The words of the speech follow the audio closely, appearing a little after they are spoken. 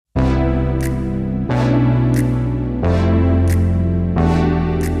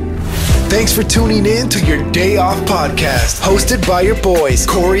Thanks for tuning in to your Day Off podcast, hosted by your boys,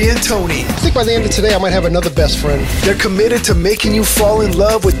 Corey and Tony. I think by the end of today, I might have another best friend. They're committed to making you fall in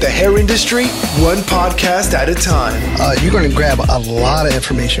love with the hair industry, one podcast at a time. You're going to grab a lot of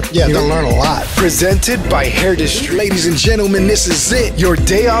information. Yeah, you're going to learn a lot. Presented by Hairstyle. Ladies and gentlemen, this is it. Your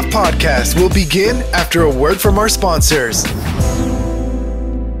Day Off podcast will begin after a word from our sponsors.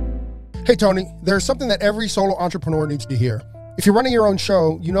 Hey, Tony, there's something that every solo entrepreneur needs to hear. If you're running your own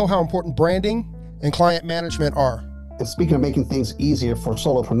show, you know how important branding and client management are. And speaking of making things easier for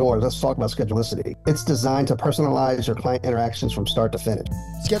solopreneurs, let's talk about Schedulicity. It's designed to personalize your client interactions from start to finish.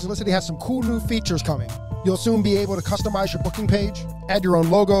 Schedulicity has some cool new features coming. You'll soon be able to customize your booking page, add your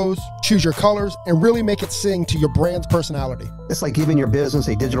own logos, choose your colors, and really make it sing to your brand's personality. It's like giving your business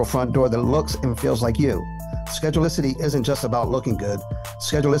a digital front door that looks and feels like you. Schedulicity isn't just about looking good.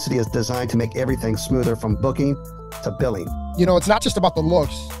 Schedulicity is designed to make everything smoother from booking to billing. You know, it's not just about the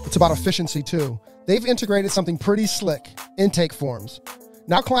looks, it's about efficiency too. They've integrated something pretty slick, intake forms.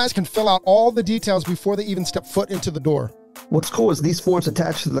 Now clients can fill out all the details before they even step foot into the door. What's cool is these forms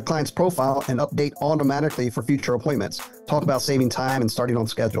attach to the client's profile and update automatically for future appointments. Talk about saving time and starting on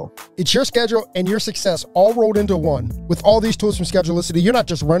schedule. It's your schedule and your success all rolled into one. With all these tools from Schedulicity, you're not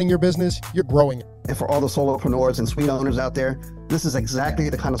just running your business, you're growing it. And for all the solopreneurs and suite owners out there, this is exactly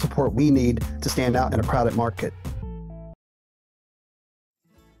the kind of support we need to stand out in a crowded market.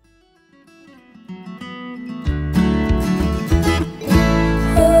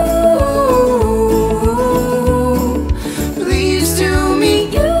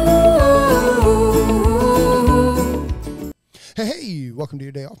 Hey, welcome to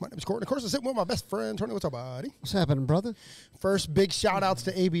your Day Off. My name is Corey. And of course, I'm sitting with my best friend, Tony. What's up, buddy? What's happening, brother? First, big shout outs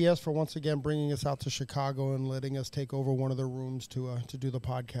to ABS for once again bringing us out to Chicago and letting us take over one of their rooms to do the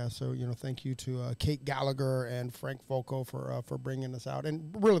podcast. So, you know, thank you to Kate Gallagher and Frank Volko for bringing us out,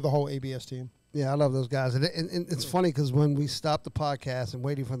 and really the whole ABS team. Yeah, I love those guys. And it's funny because when we stopped the podcast and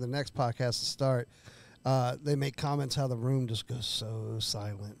waiting for the next podcast to start, they make comments how the room just goes so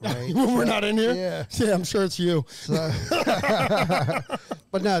silent, right? When we're not in here? Yeah, I'm sure it's you. So,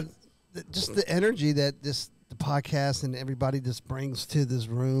 but no, just the energy that the podcast and everybody just brings to this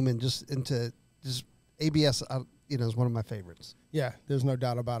room and just into just ABS, is one of my favorites. Yeah, there's no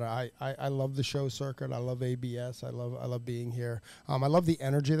doubt about it. I love the show circuit. I love ABS. I love being here. I love the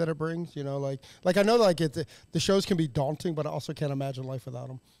energy that it brings. You know, like I know like the shows can be daunting, but I also can't imagine life without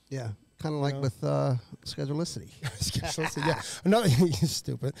them. Yeah. Kind of like with Schedulicity. Schedulicity, yeah. Another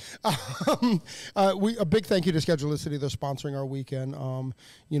stupid. A big thank you to Schedulicity. They're sponsoring our weekend.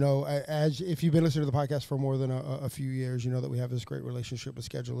 As if you've been listening to the podcast for more than a few years, you know that we have this great relationship with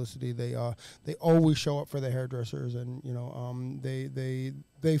Schedulicity. They always show up for the hairdressers, and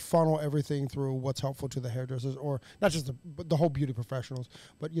they funnel everything through what's helpful to the hairdressers, or not just the whole beauty professionals,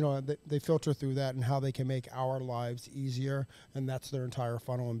 but they filter through that and how they can make our lives easier, and that's their entire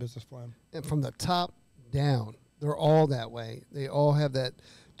funnel and business plan. And from the top down, they're all that way. They all have that,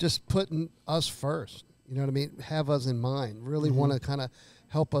 just putting us first. You know what I mean? Have us in mind. Really want to kind of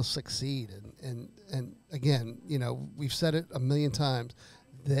help us succeed. And again, we've said it a million times.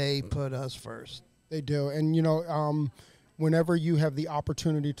 They put us first. They do. And whenever you have the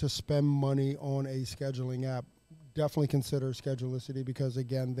opportunity to spend money on a scheduling app, definitely consider Schedulicity, because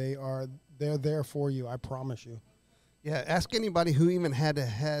again, they're there for you. I promise you. Yeah. Ask anybody who even had to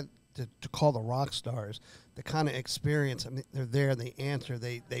call the rock stars, the kind of experience. I mean, they're there, they answer,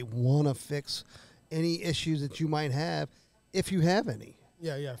 they want to fix any issues that you might have, if you have any.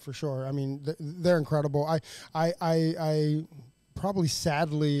 Yeah, for sure. I mean, they're incredible. I probably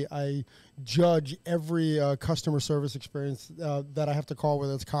sadly, I judge every customer service experience that I have to call,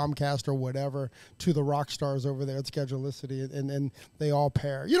 whether it's Comcast or whatever, to the rock stars over there at Schedulicity, and they all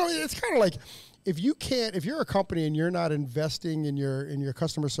pair. It's kind of like, if you're a company and you're not investing in your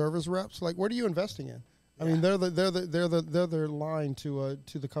customer service reps, like, what are you investing in? I mean, they're the line to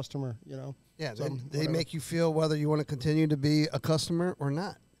the customer. Yeah, so they make you feel whether you want to continue to be a customer or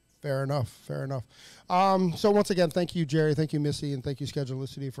not. Fair enough. So once again, thank you, Jerry, thank you, Missy, and thank you,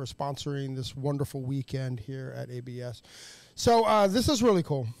 Schedulicity, for sponsoring this wonderful weekend here at ABS. So this is really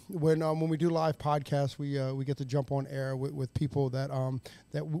cool. When we do live podcasts, we get to jump on air with people that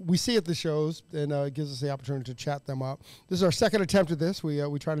we see at the shows, and it gives us the opportunity to chat them up. This is our second attempt at this. We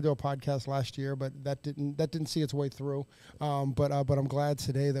tried to do a podcast last year, but that didn't see its way through. But I'm glad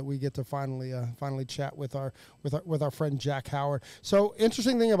today that we get to finally chat with our friend Jack Howard. So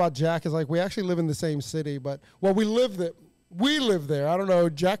interesting thing about Jack is, like, we actually live in the same city, but we live We live there. I don't know.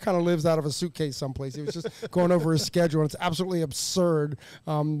 Jack kind of lives out of a suitcase someplace. He was just going over his schedule, and it's absolutely absurd.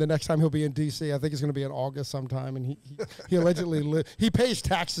 The next time he'll be in D.C., I think it's going to be in August sometime, and he allegedly he pays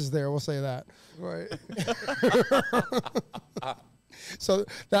taxes there. We'll say that. Right. So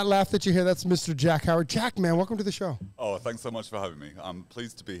that laugh that you hear, that's Mr. Jack Howard. Jack, man, welcome to the show. Oh, thanks so much for having me. I'm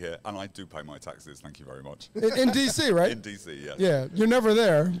pleased to be here, and I do pay my taxes. Thank you very much. In D.C., right? In D.C., yes. Yeah, you're never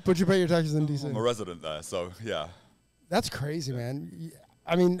there, but you pay your taxes in D.C. I'm a resident there, so yeah. That's crazy, man.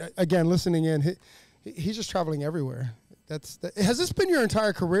 I mean, again, listening in, he's just traveling everywhere. Has this been your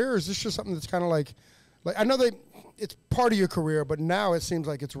entire career, or is this just something that's kind of like I know it's part of your career, but now it seems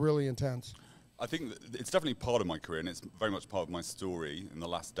like it's really intense. I think it's definitely part of my career, and it's very much part of my story in the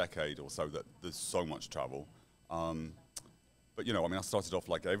last decade or so that there's so much travel. But, you know, I mean, I started off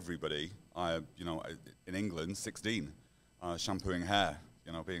like everybody, in England, 16, shampooing hair,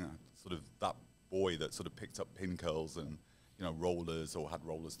 you know, being sort of that boy that sort of picked up pin curls and, you know, rollers, or had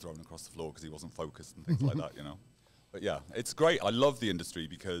rollers thrown across the floor because he wasn't focused and things like that, you know. But yeah, it's great. I love the industry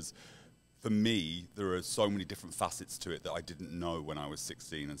because for me, there are so many different facets to it that I didn't know when I was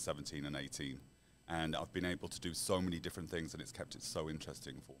 16 and 17 and 18. And I've been able to do so many different things, and it's kept it so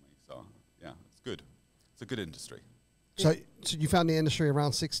interesting for me. So yeah, it's good. It's a good industry. So you found the industry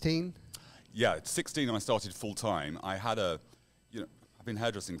around 16? Yeah, at 16 when I started full time. I had I've been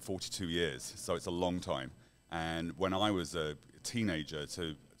hairdressing 42 years, so it's a long time. And when I was a teenager,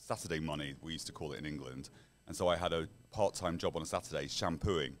 to Saturday money, we used to call it in England, and so I had a part-time job on a Saturday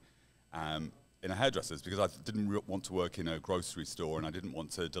shampooing in a hairdresser's, because I didn't want to work in a grocery store, and I didn't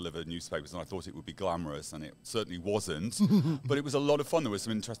want to deliver newspapers, and I thought it would be glamorous, and it certainly wasn't. But it was a lot of fun. There were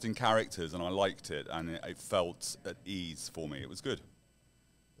some interesting characters, and I liked it, and it felt at ease for me. It was good.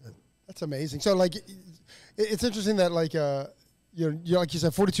 That's amazing. So, like, it's interesting that, like, you like you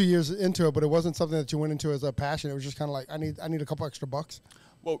said, 42 years into it, but it wasn't something that you went into as a passion. It was just kind of like, I need a couple extra bucks.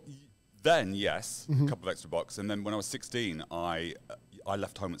 Well, then, yes, a couple of extra bucks. And then when I was 16, I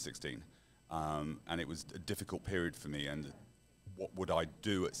left home at 16. And it was a difficult period for me. And what would I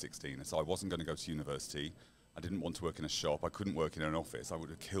do at 16? And so I wasn't going to go to university. I didn't want to work in a shop. I couldn't work in an office. I would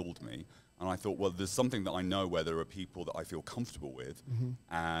have killed me. And I thought, well, there's something that I know where there are people that I feel comfortable with.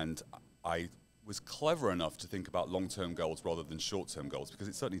 And I was clever enough to think about long-term goals rather than short-term goals, because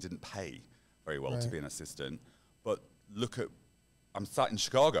it certainly didn't pay very well to be an assistant. But I'm sat in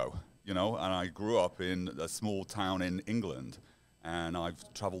Chicago, you know, and I grew up in a small town in England, and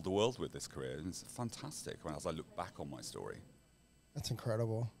I've traveled the world with this career, and it's fantastic as I look back on my story. That's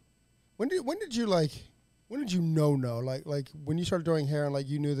incredible. When did you know, like when you started doing hair and like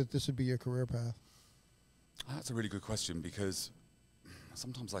you knew that this would be your career path? That's a really good question, because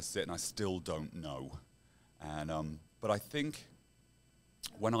sometimes I sit and I still don't know. And but I think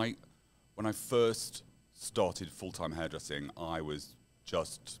when I first started full-time hairdressing, I was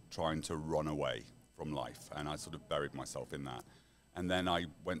just trying to run away from life, and I sort of buried myself in that. And then I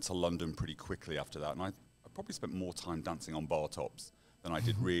went to London pretty quickly after that, and I probably spent more time dancing on bar tops than I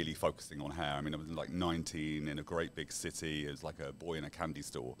did really focusing on hair. I mean, I was like 19 in a great big city. It was like a boy in a candy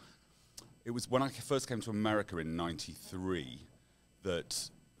store. It was when I first came to America in '93 that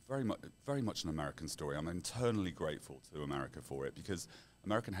very much an American story. I'm eternally grateful to America for it, because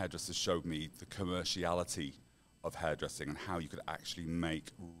American hairdressers showed me the commerciality of hairdressing and how you could actually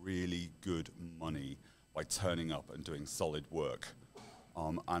make really good money by turning up and doing solid work.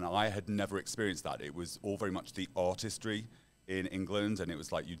 And I had never experienced that. It was all very much the artistry in England, and it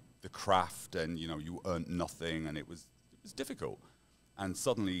was like the craft, and you earned nothing, and it was difficult. And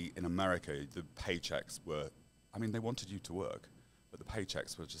suddenly in America, the paychecks were, they wanted you to work, but the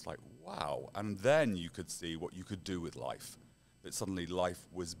paychecks were just like, wow. And then you could see what you could do with life, that suddenly life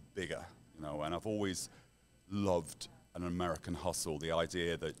was bigger, and I've always loved an American hustle, the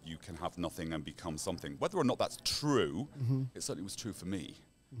idea that you can have nothing and become something. Whether or not that's true, it certainly was true for me,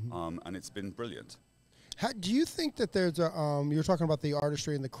 and it's been brilliant. Do you think that there's you're talking about the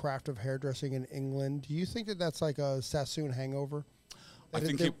artistry and the craft of hairdressing in England, do you think that that's like a Sassoon hangover? I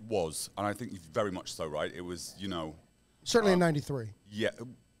think it was, and I think very much so, right? It was, certainly in '93. Yeah,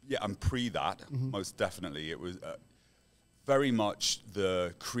 and pre that, most definitely. It was very much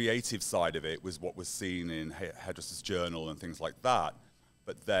the creative side of it was what was seen in Hairdresser's Journal and things like that.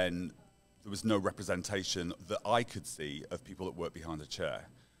 But then there was no representation that I could see of people that work behind a chair.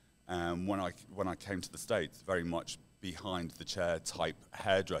 And when I came to the States, very much behind the chair type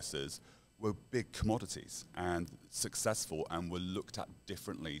hairdressers were big commodities and successful, and were looked at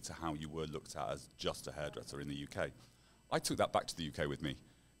differently to how you were looked at as just a hairdresser in the UK. I took that back to the UK with me.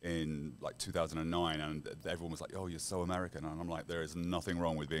 in like 2009, and everyone was like, oh, you're so American. And I'm like, there is nothing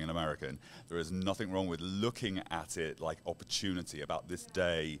wrong with being an American. There is nothing wrong with looking at it like opportunity, about this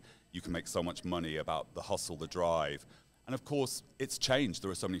day, you can make so much money, about the hustle, the drive. And of course, it's changed.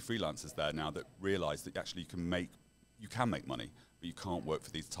 There are so many freelancers there now that realize that actually you can make money, but you can't work for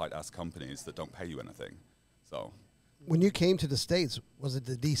these tight-ass companies that don't pay you anything. So, when you came to the States, was it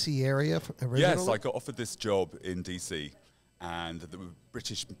the D.C. area originally? yes, I got offered this job in D.C., and the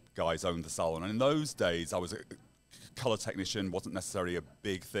British guys owned the salon. And in those days, I was a color technician, wasn't necessarily a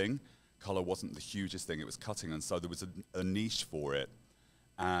big thing. Color wasn't the hugest thing, it was cutting, and so there was a niche for it.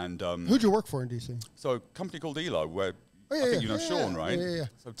 And who'd you work for in DC? So a company called Elo, where I think you know Sean, right? Yeah.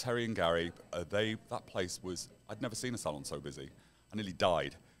 So Terry and Gary, that place was, I'd never seen a salon so busy. I nearly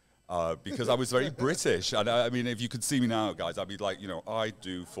died because I was very British. And I mean, if you could see me now, guys, I'd be like, I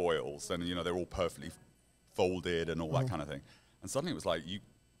do foils, and they're all perfectly folded and all that kind of thing. And suddenly it was like,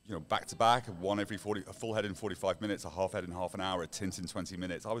 back to back, one every 40, a full head in 45 minutes, a half head in half an hour, a tint in 20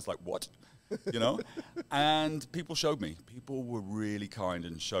 minutes. I was like, what? And people showed me. People were really kind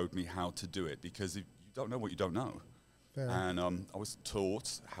and showed me how to do it, because if you don't know what you don't know. Fair. And I was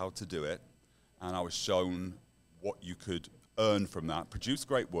taught how to do it, and I was shown what you could earn from that, produce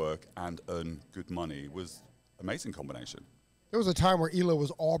great work and earn good money. It was an amazing combination. There was a time where Elo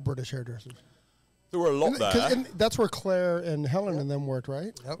was all British hairdressers. There were a lot there. And that's where Claire and Helen and them worked,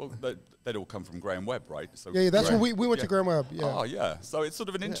 right? Yep. Well, they'd all come from Graham Webb, right? So Yeah, that's Graham, where we went to Graham Webb. Yeah. Oh, yeah. So it's sort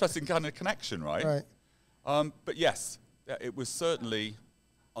of an interesting kind of connection, right? Right. But yes, it was certainly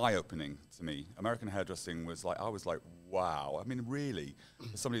eye-opening to me. American hairdressing was like, I was like, wow. I mean, really,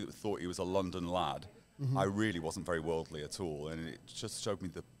 for somebody that thought he was a London lad, I really wasn't very worldly at all. And it just showed me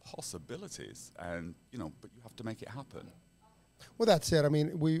the possibilities. And, but you have to make it happen. Well, that's it. I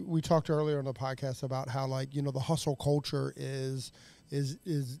mean, we talked earlier on the podcast about how, like, the hustle culture is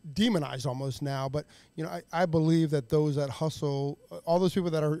demonized almost now. But, I believe that those that hustle, all those people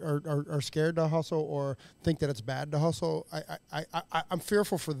that are scared to hustle or think that it's bad to hustle, I'm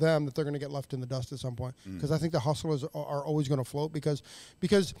fearful for them that they're going to get left in the dust at some point, because I think the hustlers are always going to float, because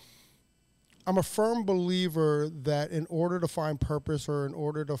I'm a firm believer that in order to find purpose or in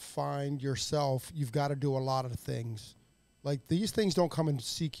order to find yourself, you've got to do a lot of things. Like, these things don't come and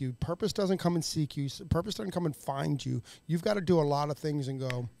seek you. Purpose doesn't come and seek you. Purpose doesn't come and find you. You've got to do a lot of things and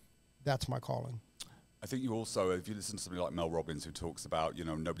go, that's my calling. I think you also, if you listen to somebody like Mel Robbins, who talks about,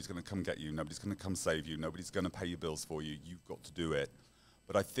 nobody's going to come get you, nobody's going to come save you, nobody's going to pay your bills for you, you've got to do it.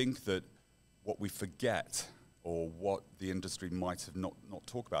 But I think that what we forget, or what the industry might have not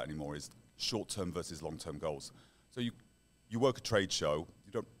talk about anymore, is short-term versus long-term goals. So you work a trade show,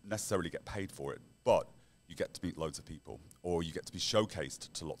 you don't necessarily get paid for it, but you get to meet loads of people, or you get to be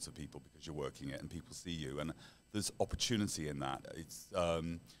showcased to lots of people because you're working it and people see you, and there's opportunity in that. It's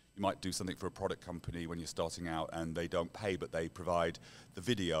you might do something for a product company when you're starting out and they don't pay, but they provide the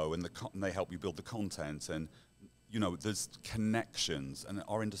video and they help you build the content, and there's connections, and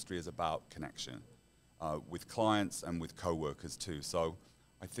our industry is about connection with clients and with co-workers too. So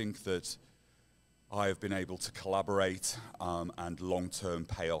I think that I have been able to collaborate, and long-term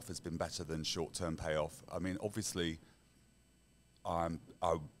payoff has been better than short-term payoff. I mean, obviously, I'm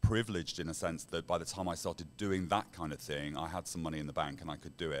privileged in a sense that by the time I started doing that kind of thing, I had some money in the bank and I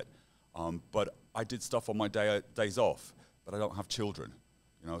could do it. But I did stuff on my days off, but I don't have children,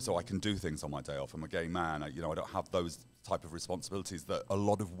 so I can do things on my day off. I'm a gay man. I don't have those type of responsibilities that a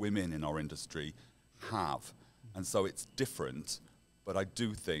lot of women in our industry have. And so it's different, but I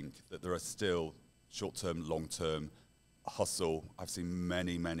do think that there are still short-term, long-term hustle. I've seen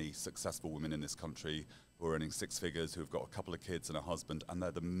many, many successful women in this country who are earning six figures, who have got a couple of kids and a husband, and they're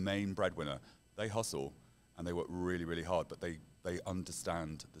the main breadwinner. They hustle, and they work really, really hard, but they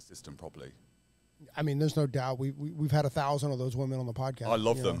understand the system properly. I mean, there's no doubt. We've had 1,000 of those women on the podcast. I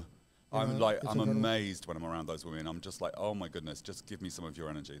love them. I'm incredible. amazed when I'm around those women. I'm just like, oh my goodness, just give me some of your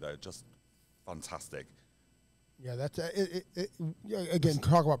energy. They're just fantastic. Yeah, that's again,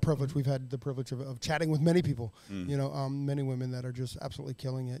 talk about privilege. We've had the privilege of chatting with many people, many women that are just absolutely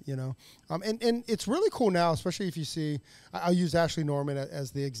killing it, and it's really cool now, especially if you see, I'll use Ashley Norman as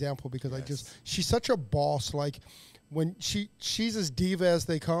the example, because she's such a boss. Like, when she's as diva as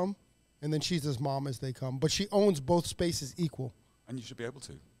they come, and then she's as mom as they come, but she owns both spaces equal. And you should be able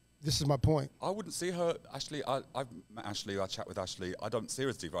to. This is my point. I wouldn't see her, Ashley, I've met Ashley, I chat with Ashley, I don't see her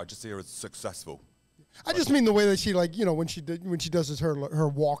as diva, I just see her as successful. I just mean the way that she, like, when she does her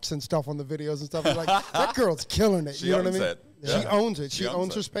walks and stuff on the videos and stuff. It's like, that girl's killing it. She owns it. She owns it. She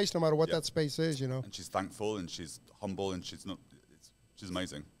owns her space, no matter what that space is. And she's thankful, and she's humble, and she's She's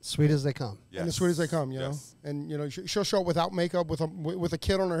amazing. Sweet as they come. And as sweet as they come, you know. And, you know, she'll show up without makeup with a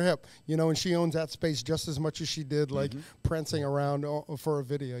kid on her hip, you know, and she owns that space just as much as she did, like, prancing around for a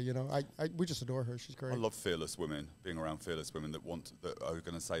video, you know. We just adore her. She's great. I love fearless women, being around fearless women that are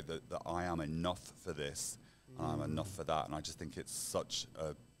going to say that I am enough for this, and I'm enough for that. And I just think it's such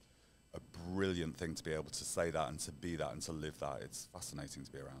a brilliant thing to be able to say that and to be that and to live that. It's fascinating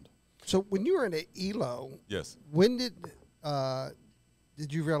to be around. So when you were in ELO, yes, when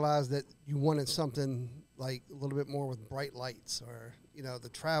did you realize that you wanted something like a little bit more with bright lights, or, you know, the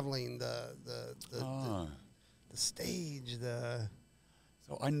traveling, the stage,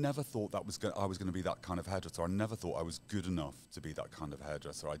 So I never thought I was going to be that kind of hairdresser. I never thought I was good enough to be that kind of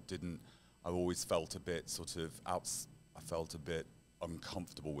hairdresser. I always felt a bit sort of I felt a bit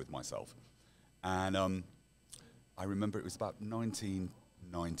uncomfortable with myself. And I remember it was about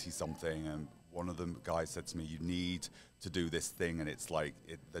 1990 something, and one of the guys said to me, "You need to do this thing," and it's like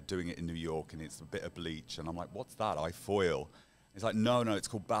they're doing it in New York, and it's a bit of bleach. And I'm like, "What's that?" I foil. He's like, "No, it's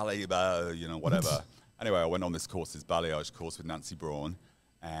called ballet, you know, whatever." Anyway, I went on this course, this balayage course with Nancy Braun,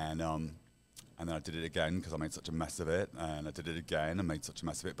 and then I did it again because I made such a mess of it, and I did it again and made such a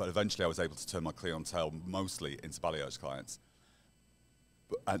mess of it. But eventually, I was able to turn my clientele mostly into balayage clients.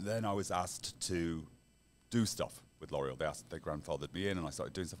 And then I was asked to do stuff with L'Oreal. They grandfathered me in, and I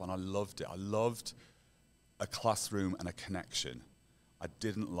started doing stuff, and I loved it. I loved a classroom and a connection. I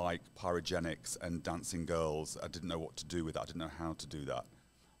didn't like pyrogenics and dancing girls. I didn't know what to do with that. I didn't know how to do that.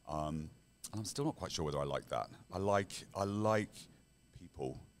 And I'm still not quite sure whether I like that. I like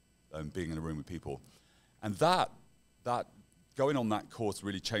people, being in a room with people. And that going on that course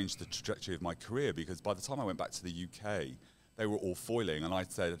really changed the trajectory of my career, because by the time I went back to the UK, they were all foiling, and I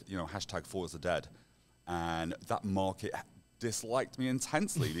said, you know, #foils are dead. And that market disliked me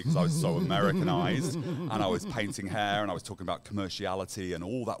intensely because I was so Americanized, and I was painting hair, and I was talking about commerciality and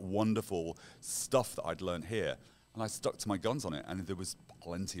all that wonderful stuff that I'd learned here. And I stuck to my guns on it, and there was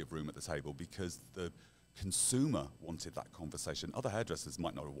plenty of room at the table because the consumer wanted that conversation. Other hairdressers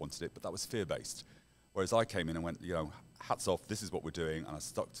might not have wanted it, but that was fear-based. Whereas I came in and went, you know, hats off, this is what we're doing, and I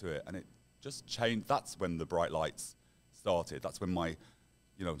stuck to it, and it just changed. That's when the bright lights started. That's when my,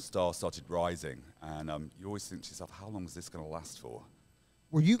 you know, star started rising. And you always think to yourself, how long is this going to last for?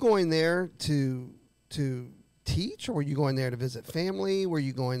 Were you going there to teach, or were you going there to visit family? Were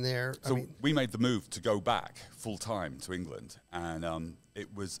you going there? So we made the move to go back full time to England, and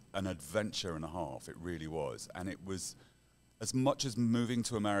it was an adventure and a half. It really was. And it was, as much as moving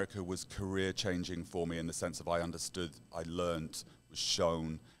to America was career changing for me in the sense of I understood, I learned, was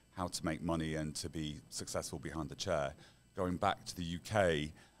shown how to make money and to be successful behind the chair. Going back to the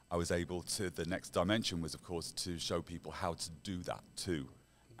UK, I was able to, the next dimension was, of course, to show people how to do that too,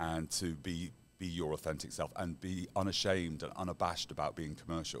 and to be your authentic self and be unashamed and unabashed about being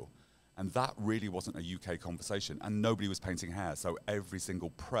commercial. And that really wasn't a UK conversation, and nobody was painting hair, so every single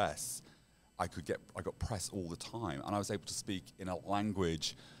press I got press all the time, and I was able to speak in a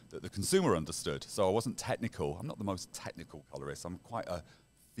language that the consumer understood. So I wasn't technical. I'm not the most technical colorist. I'm quite a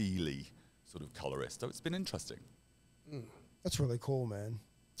feely sort of colorist. So it's been interesting. That's really cool, man.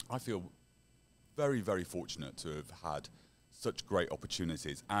 I feel very, very fortunate to have had such great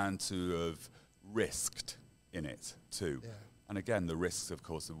opportunities and to have risked in it too. Yeah. And again, the risks, of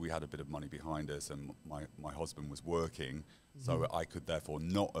course, we had a bit of money behind us, and my husband was working, so I could therefore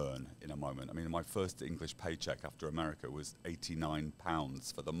not earn in a moment. I mean, my first English paycheck after America was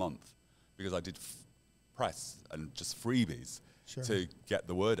 £89 for the month, because I did press and just freebies to get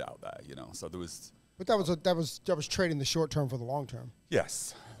the word out there, you know. So there was. But that was trading the short term for the long term.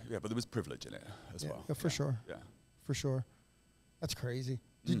 Yes, yeah, but there was privilege in it as well. Yeah, for sure. Yeah, for sure. That's crazy.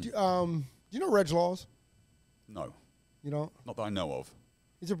 Did you, do you know Reg Laws? No. You don't? Not that I know of.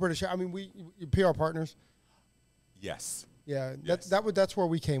 He's a British. I mean, we PR partners. Yes. Yeah, yes. That's where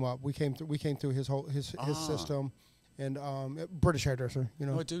we came up. We came through his system, and British hairdresser. You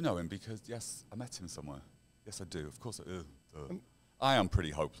know. No, I do know him because yes, I met him somewhere. Yes, I do. Of course, I am pretty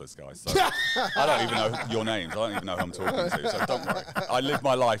hopeless, guys. So I don't even know your names. I don't even know who I'm talking to. So don't worry. I live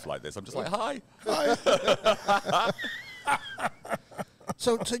my life like this. I'm just like, hi.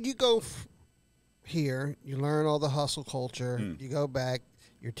 So you go here, you learn all the hustle culture. You go back,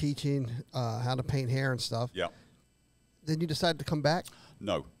 you're teaching how to paint hair and stuff. Yeah. Then you decide to come back?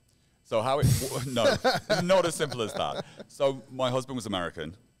 No. So how it no, not as simple as that. So my husband was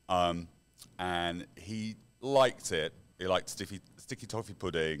American, and he liked it. He liked sticky toffee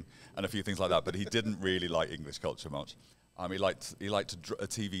pudding and a few things like that, but he didn't really like English culture much. He liked a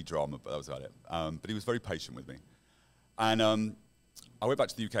TV drama, but that was about it. But he was very patient with me. And I went back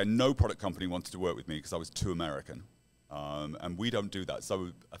to the UK. No product company wanted to work with me because I was too American. And we don't do that.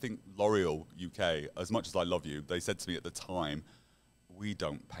 So I think L'Oreal UK, as much as I love you, they said to me at the time, we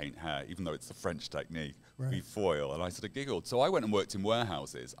don't paint hair, even though it's the French technique. Right. We foil. And I sort of giggled. So I went and worked in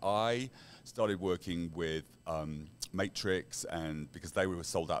warehouses. I started working with Matrix, and because they were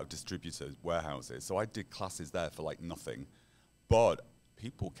sold out of distributors' warehouses. So I did classes there for like nothing. But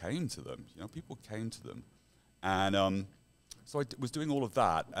people came to them, people came to them. And so I was doing all of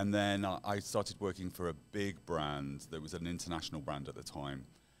that, and then I started working for a big brand that was an international brand at the time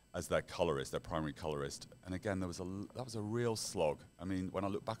as their colorist, their primary colorist. And again, that was a real slog. I mean, when I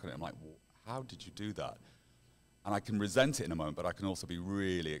look back on it, I'm like, well, how did you do that? And I can resent it in a moment, but I can also be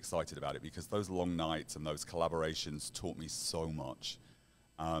really excited about it because those long nights and those collaborations taught me so much.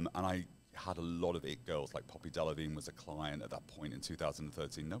 And I had a lot of it girls, like Poppy Delevingne was a client at that point in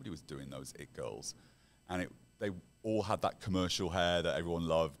 2013. Nobody was doing those it girls. And they all had that commercial hair that everyone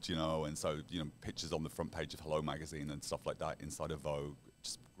loved, and so, pictures on the front page of Hello magazine and stuff like that inside of Vogue,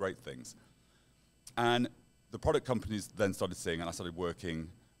 just great things. And the product companies then started seeing, and I started working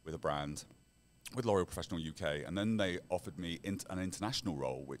with a brand, with L'Oreal Professional UK, and then they offered me an international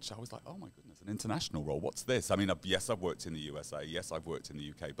role, which I was like, oh my goodness, an international role, what's this? I mean, yes, I've worked in the USA, yes, I've worked in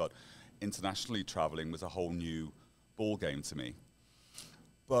the UK, but internationally traveling was a whole new ball game to me.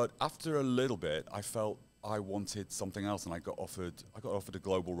 But after a little bit, I felt I wanted something else, and I got offered a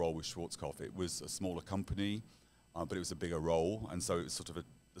global role with Schwarzkopf. It was a smaller company, but it was a bigger role, and so it was sort of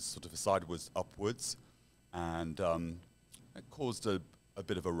a side was upwards, and it caused a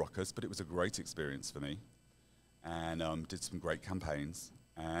bit of a ruckus, but it was a great experience for me, and did some great campaigns,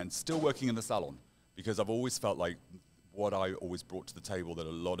 and still working in the salon, because I've always felt like what I always brought to the table that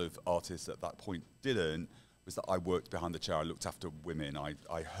a lot of artists at that point didn't, was that I worked behind the chair, I looked after women,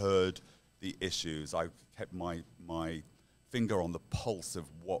 I heard the issues, I kept my finger on the pulse of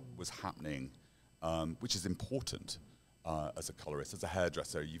what was happening, which is important as a colorist, as a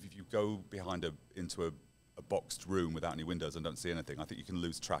hairdresser. If you go into a boxed room without any windows and don't see anything, I think you can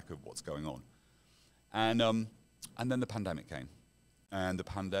lose track of what's going on. And then the pandemic came. And the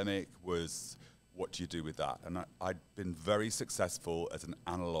pandemic was, what do you do with that? And I'd been very successful as an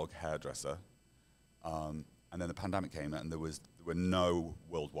analog hairdresser. And then the pandemic came, and there were no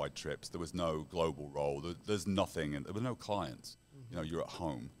worldwide trips. There was no global role. There's nothing, and there were no clients. Mm-hmm. You're at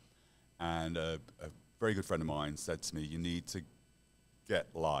home. And a very good friend of mine said to me, you need to get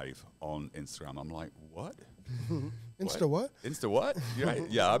live on Instagram. I'm like, what? Insta what? Insta what?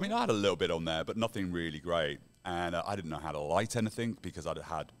 Yeah, I mean, I had a little bit on there, but nothing really great. And I didn't know how to light anything because I'd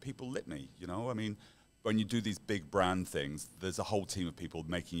had people lit me, I mean, when you do these big brand things, there's a whole team of people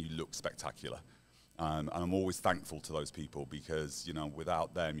making you look spectacular. And I'm always thankful to those people because,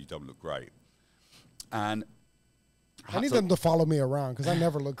 without them, you don't look great. And I need them to follow me around because I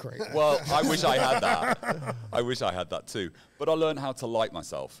never look great. Well, I wish I had that. I wish I had that too. But I learned how to light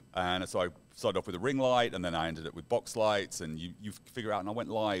myself. And so I started off with a ring light, and then I ended up with box lights. And you figure out, and I went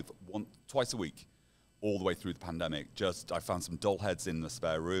live twice a week all the way through the pandemic. I found some doll heads in the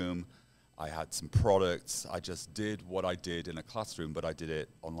spare room. I had some products. I just did what I did in a classroom, but I did it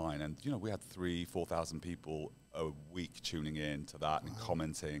online. And, we had 3,000-4,000 people a week tuning in to that and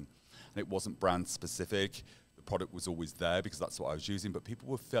commenting. And it wasn't brand specific. The product was always there because that's what I was using. But people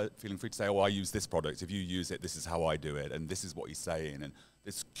were feeling free to say, oh, I use this product. If you use it, this is how I do it. And this is what he's saying. And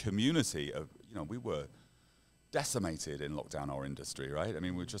this community of, we were decimated in lockdown, our industry, right? I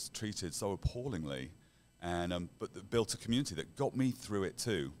mean, we were just treated so appallingly. And but built a community that got me through it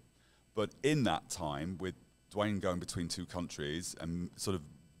too. But in that time, with Dwayne going between two countries and sort of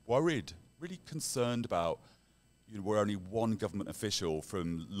worried, really concerned about, we're only one government official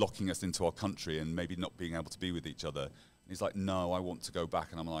from locking us into our country and maybe not being able to be with each other. And he's like, no, I want to go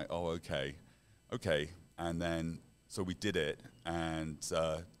back. And I'm like, oh, okay. And then, so we did it. And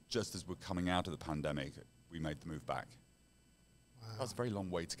just as we're coming out of the pandemic, we made the move back. That was a very long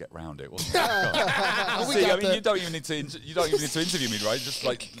way to get around it, wasn't it? See, I mean, you don't even need to interview me, right? Just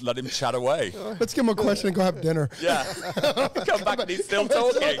let him chat away. Let's give him a question and go have dinner. Yeah, come back and he's still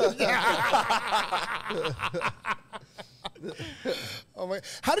talking. Oh my!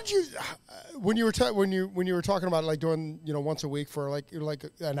 How did you, when you were talking about doing once a week for like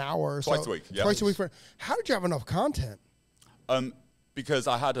an hour or so? Twice a week. Yeah. Twice a week how did you have enough content? Because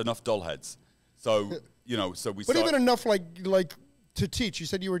I had enough doll heads, so so we. But even enough like to teach. You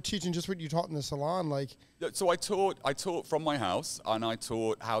said you were teaching just what you taught in the salon, So I taught from my house, and I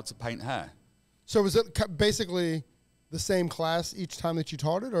taught how to paint hair. So was it basically the same class each time that you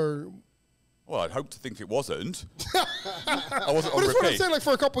taught it, or? Well, I'd hope to think it wasn't. I wasn't on But repeat. what I'm saying,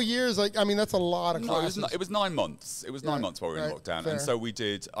 for a couple of years, I mean, that's a lot of classes. No, it was 9 months. It was 9 months while we were in lockdown, and so we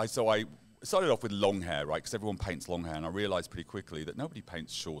did. started off with long hair, right? Because everyone paints long hair, and I realized pretty quickly that nobody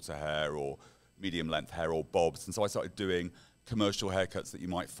paints shorter hair or medium length hair or bobs. And so I started doing commercial haircuts that you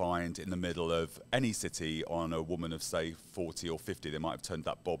might find in the middle of any city on a woman of, say, 40 or 50. They might have turned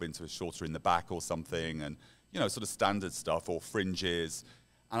that bob into a shorter in the back or something, and, you know, sort of standard stuff, or fringes.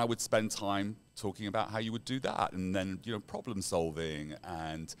 And I would spend time talking about how you would do that, and then, you know, problem solving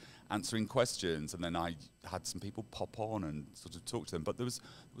and answering questions. And then I had some people pop on and sort of talk to them. But there was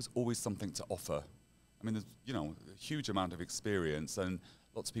always something to offer. I mean, there's, you know, a huge amount of experience, and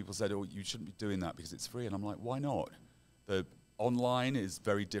lots of people said, oh, you shouldn't be doing that because it's free. And I'm like, why not? The online is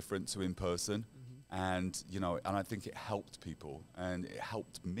very different to in person. And, you know, and I think it helped people, and it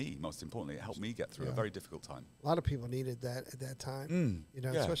helped me, most importantly. It helped me get through a very difficult time. A lot of people needed that at that time, you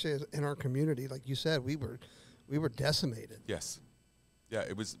know, yeah. especially in our community. Like you said, we were decimated. Yes. Yeah,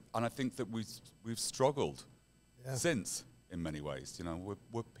 it was, and I think that we've struggled since, in many ways. You know,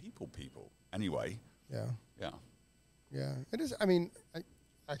 we're people anyway. Yeah. Yeah. Yeah. It is. I mean,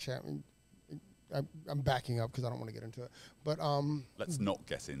 I'm backing up because I don't want to get into it. But let's not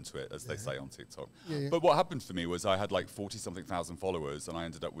get into it, as they say on TikTok. Yeah. But what happened for me was I had like 40-something thousand followers, and I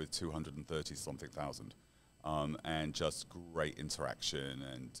ended up with 230-something thousand, and just great interaction,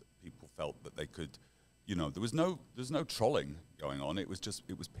 and people felt that they could, you know, there's no trolling going on. It was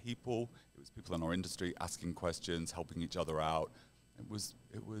people in our industry asking questions, helping each other out. It was.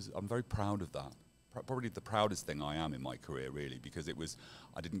 I'm very proud of that. Probably the proudest thing I am in my career, really, because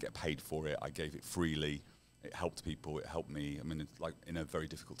I didn't get paid for it. I gave it freely. It helped people. It helped me. I mean, it's like in a very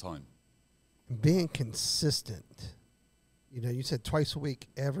difficult time. Being consistent, you know, you said twice a week,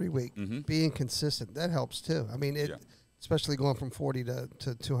 every week. Being consistent, that helps too. I mean, especially going from 40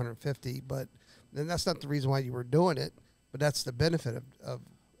 to 250. But then that's not the reason why you were doing it. But that's the benefit of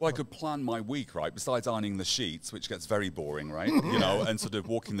Well, I could plan my week, right, besides ironing the sheets, which gets very boring, right, you know, and sort of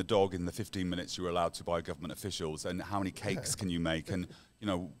walking the dog in the 15 minutes you were allowed to by government officials, and how many cakes can you make, and, you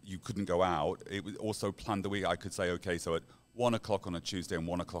know, you couldn't go out. It was also planned the week. I could say, okay, so at 1 o'clock on a Tuesday and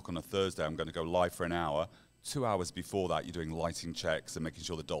 1 o'clock on a Thursday, I'm going to go live for an hour. 2 hours before that, you're doing lighting checks and making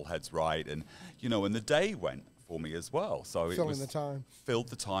sure the doll head's right, and, you know, and the day went for me as well. So filling the time. Filled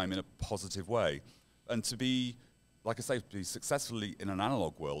the time in a positive way. And to be, like I say, to be successfully in an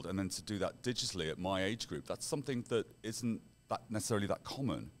analog world, and then to do that digitally at my age group, that's something that isn't that necessarily that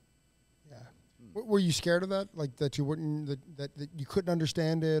common. Yeah. Were you scared of that? Like that you wouldn't, that you couldn't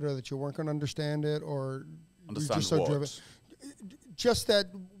understand it, or that you weren't going to understand it, or Understand just so what? driven? Just that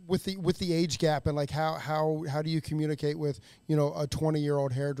with the age gap, and like how do you communicate with, you know, a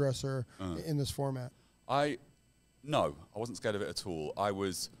 20-year-old hairdresser in this format? No, I wasn't scared of it at all.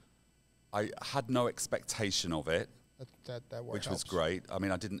 I had no expectation of it, which was great. I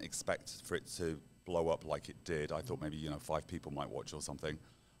mean, I didn't expect for it to blow up like it did. I thought maybe, you know, 5 people might watch or something.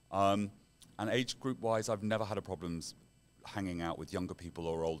 And age group-wise, I've never had a problems hanging out with younger people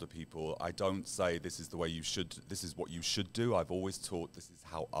or older people. I don't say this is the way you should, this is what you should do. I've always taught this is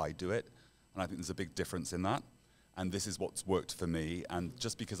how I do it. And I think there's a big difference in that. And this is what's worked for me. And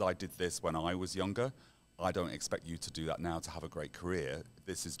just because I did this when I was younger, I don't expect you to do that now to have a great career.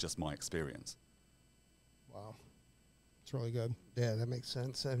 This is just my experience. Wow. It's really good. Yeah, that makes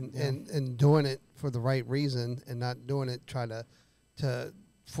sense. And doing it for the right reason, and not doing it trying to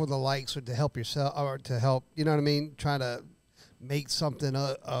for the likes or to help yourself, or to help, you know what I mean? Trying to make something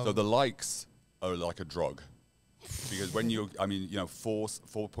So the likes are like a drug. Because when you, I mean, you know, 4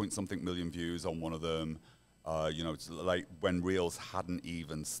 point something million views on one of them. You know, it's like when Reels hadn't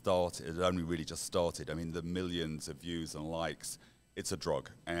even started, it had only really just started. I mean, the millions of views and likes, it's a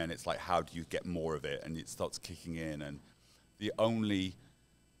drug. And it's like, how do you get more of it? And it starts kicking in. And the only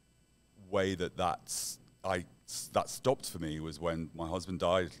way that stopped for me was when my husband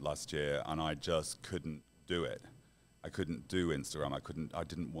died last year, and I just couldn't do it. I couldn't do Instagram. I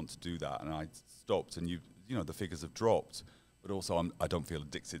didn't want to do that. And I stopped, and you know, the figures have dropped. But also, I don't feel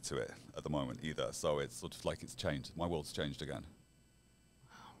addicted to it at the moment either. So it's sort of like it's changed. My world's changed again.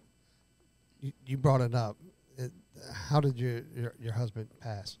 Wow. You brought it up. How did your husband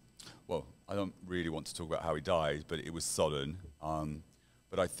pass? Well, I don't really want to talk about how he died, but it was sudden.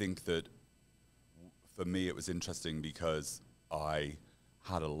 But I think that for me, it was interesting because I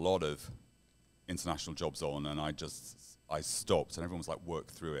had a lot of international jobs on, and I stopped, and everyone was like, work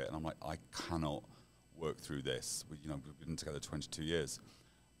through it. And I'm like, I cannot work through this. You know, we've been together 22 years.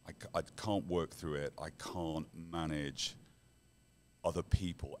 I can't work through it. I can't manage other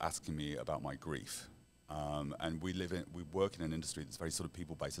people asking me about my grief. And we work in an industry that's very sort of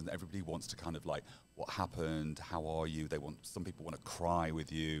people-based, and everybody wants to kind of like, what happened? How are you? Some people want to cry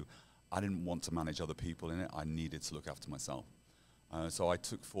with you. I didn't want to manage other people in it. I needed to look after myself. So I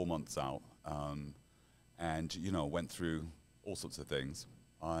took 4 months out, and, you know, went through all sorts of things,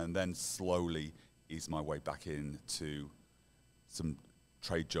 and then slowly eased my way back into some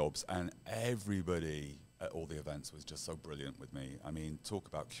trade jobs, and everybody at all the events was just so brilliant with me. I mean, talk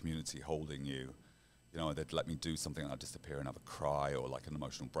about community holding you. You know, they'd let me do something and I'd disappear and have a cry or like an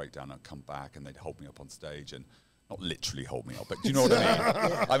emotional breakdown, and I'd come back and they'd hold me up on stage, and not literally hold me up, but do you know what I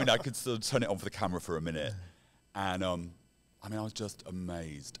mean? I mean, I could sort of turn it on for the camera for a minute. And I mean, I was just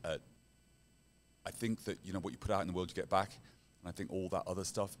amazed at, I think that, you know, what you put out in the world, you get back. And I think all that other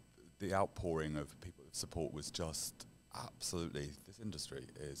stuff, the outpouring of people of support was just absolutely, this industry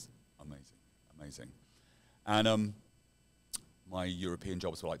is amazing, amazing. And my European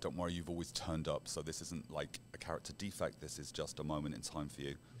jobs were like, don't worry, you've always turned up, so this isn't like a character defect, this is just a moment in time for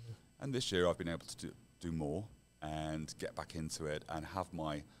you. And this year I've been able to do more and get back into it and have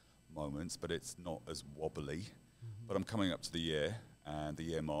my moments, but it's not as wobbly. But I'm coming up to the year, and the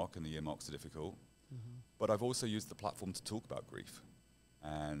year mark, and the year marks are difficult. But I've also used the platform to talk about grief,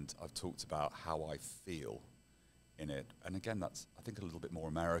 and I've talked about how I feel in it. And again, that's, I think, a little bit more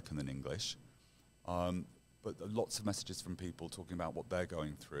American than English. But lots of messages from people talking about what they're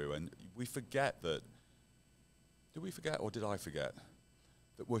going through, and we forget that, did we forget, or did I forget,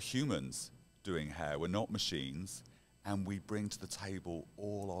 that we're humans doing hair, we're not machines, and we bring to the table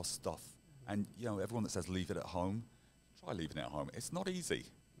all our stuff. And, you know, everyone that says leave it at home, try leaving it at home. It's not easy.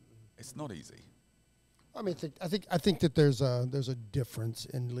 It's not easy. I mean, I think that there's a difference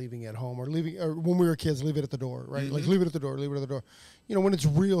in leaving at home or leaving, or when we were kids, leave it at the door, right? Like leave it at the door, leave it at the door. You know, when it's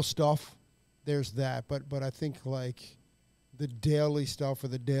real stuff, there's that. But I think like the daily stuff or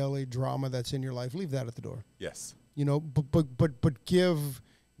the daily drama that's in your life, leave that at the door. Yes. You know, but give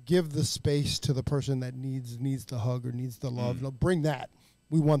the space to the person that needs the hug or needs the love. You know, bring that.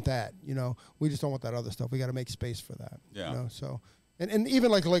 We want that. You know, we just don't want that other stuff. We got to make space for that. Yeah. You know, so. And even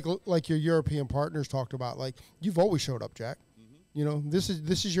like your European partners talked about, like you've always showed up, Jack. You know, this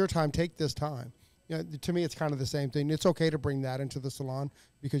is your time. Take this time. You know, to me, it's kind of the same thing. It's okay to bring that into the salon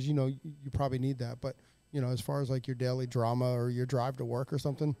because you know you probably need that. But you know, as far as like your daily drama or your drive to work or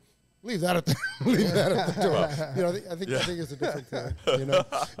something, leave that at the door. You know, I think it's a different thing. You know.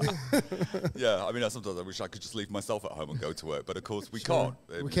 Yeah, I mean, sometimes I wish I could just leave myself at home and go to work, but of course we can't.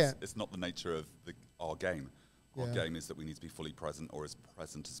 We can't. It's not the nature of our game. Our game is that we need to be fully present, or as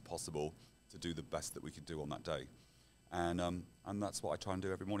present as possible, to do the best that we can do on that day. And that's what I try and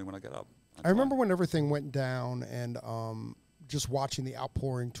do every morning when I get up. I remember when everything went down and just watching the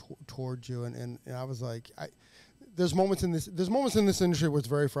outpouring towards you, and I was like, there's moments in this industry where it's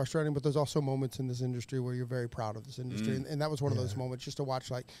very frustrating, but there's also moments in this industry where you're very proud of this industry, and that was one of those moments, just to watch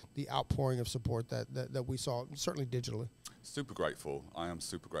like the outpouring of support that we saw, certainly digitally. Super grateful. I am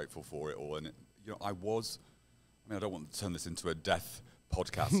super grateful for it all, and you know, I don't want to turn this into a death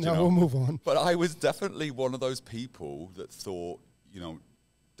podcast. No, we'll move on. But I was definitely one of those people that thought, you know,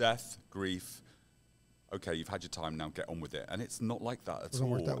 death, grief, okay, you've had your time, now get on with it. And it's not like that at all. It doesn't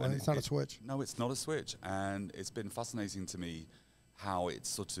work that way. It's not a switch. No, it's not a switch. And it's been fascinating to me how it's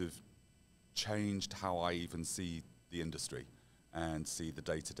sort of changed how I even see the industry and see the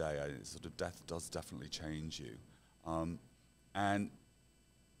day-to-day. Sort of death does definitely change you. And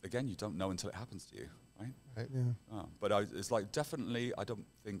again, you don't know until it happens to you. Right? Yeah. But it's like, definitely, I don't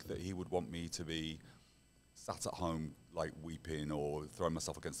think that he would want me to be sat at home like weeping or throwing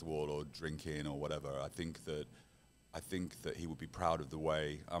myself against the wall or drinking or whatever. I think that he would be proud of the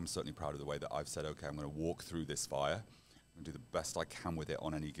way, I'm certainly proud of the way that I've said, okay, I'm going to walk through this fire. I'm going to do the best I can with it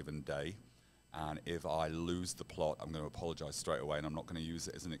on any given day. And if I lose the plot, I'm going to apologize straight away, and I'm not going to use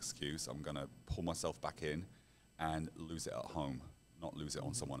it as an excuse. I'm going to pull myself back in and lose it at home, not lose it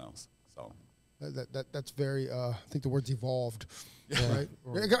on someone else. So. That's very, I think the word's evolved, right?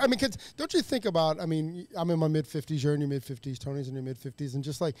 I mean, don't you think about, I mean, I'm in my mid-50s, you're in your mid-50s, Tony's in your mid-50s, and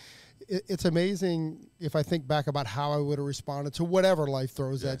just like, it's amazing if I think back about how I would have responded to whatever life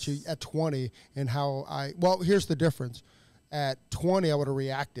throws at you at 20, and how here's the difference. At 20, I would have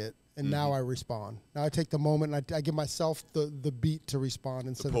reacted, and now I respond. Now I take the moment, and I give myself the beat to respond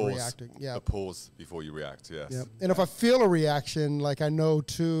instead of reacting. Yeah. The pause before you react, yes. Yeah. And if I feel a reaction, like I know,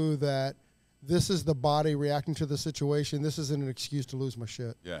 too, that this is the body reacting to the situation. This isn't an excuse to lose my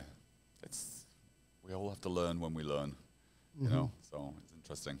shit. Yeah. We all have to learn when we learn, you know, so it's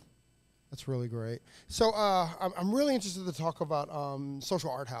interesting. That's really great. So I'm really interested to talk about Social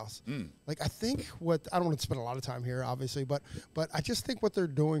Art House. Like, I think I don't want to spend a lot of time here, obviously, but I just think what they're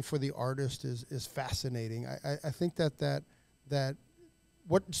doing for the artist is fascinating. I think that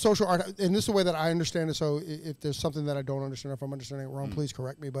what social art, and this is the way that I understand it, so if there's something that I don't understand, if I'm understanding it wrong, please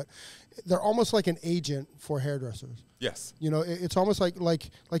correct me, but they're almost like an agent for hairdressers. Yes. You know, it's almost like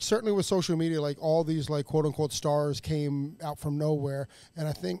certainly with social media, like all these like quote unquote stars came out from nowhere, and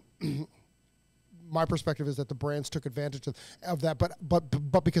I think my perspective is that the brands took advantage of that,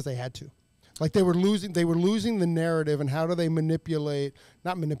 but because they had to. Like they were losing the narrative, and how do they not manipulate,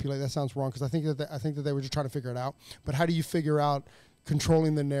 that sounds wrong, because I think that they were just trying to figure it out, but how do you figure out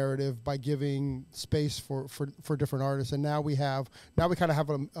controlling the narrative by giving space for different artists? And now we kind of have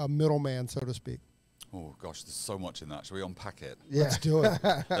a middleman, so to speak. Oh gosh, there's so much in that. Shall we unpack it? Yeah. Let's do it.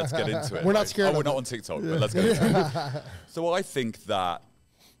 Let's get into it. We're not scared. We're not on TikTok, but let's get into it. So I think that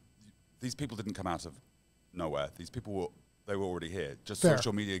these people didn't come out of nowhere. These people they were already here. Just Fair.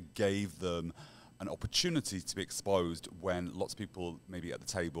 Social media gave them an opportunity to be exposed when lots of people maybe at the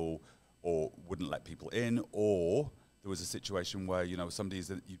table or wouldn't let people in, or there was a situation where, you know,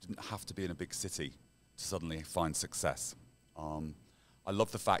 you didn't have to be in a big city to suddenly find success. I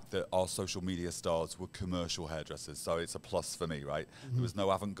love the fact that our social media stars were commercial hairdressers, so it's a plus for me, right? Mm-hmm. There was no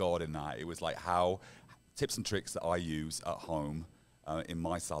avant-garde in that. It was like tips and tricks that I use at home in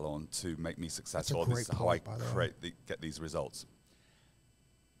my salon to make me successful. This is how I get these results.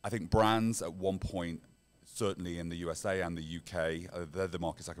 I think brands at one point, certainly in the USA and the UK, they're the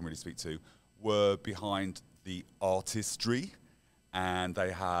markets I can really speak to, were behind the artistry, and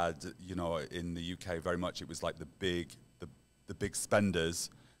they had, you know, in the UK very much it was like the big spenders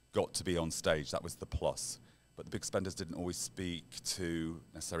got to be on stage. That was the plus. But the big spenders didn't always speak to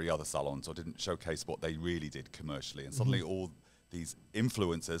necessarily other salons or didn't showcase what they really did commercially. And suddenly all these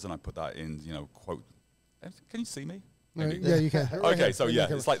influencers, and I put that in, you know, quote, can you see me? Maybe? Yeah, you can. Okay, so yeah,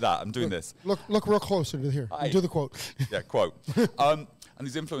 it's like that. I'm doing this. Look real close into here. Do the quote. Yeah, quote. And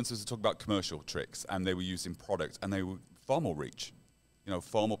these influencers were talking about commercial tricks, and they were using product, and they were far more reach. You know,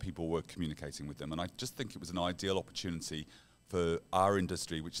 far more people were communicating with them. And I just think it was an ideal opportunity for our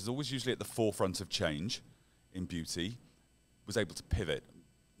industry, which is always usually at the forefront of change in beauty, was able to pivot,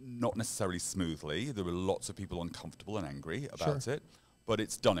 not necessarily smoothly. There were lots of people uncomfortable and angry about it, but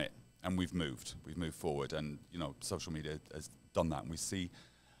it's done it, and we've moved forward, and, you know, social media has done that, and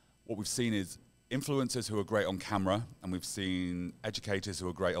what we've seen is influencers who are great on camera, and we've seen educators who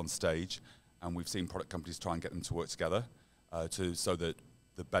are great on stage, and we've seen product companies try and get them to work together so that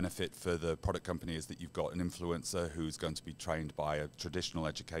the benefit for the product company is that you've got an influencer who's going to be trained by a traditional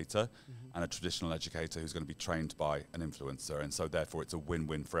educator and a traditional educator who's going to be trained by an influencer. And so therefore it's a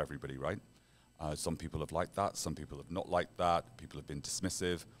win-win for everybody, right? Some people have liked that, some people have not liked that, people have been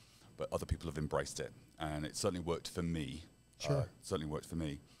dismissive, but other people have embraced it. And it certainly worked for me. Certainly worked for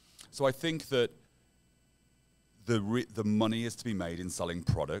me. So I think that the money is to be made in selling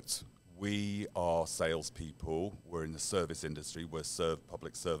products. We are salespeople. We're in the service industry. We're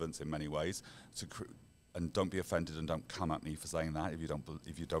public servants in many ways. And don't be offended and don't come at me for saying that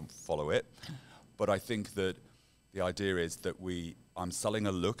if you don't follow it. But I think that the idea is that I'm selling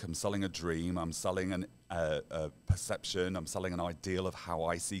a look. I'm selling a dream. I'm selling a perception. I'm selling an ideal of how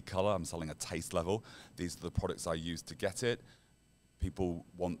I see color. I'm selling a taste level. These are the products I use to get it. People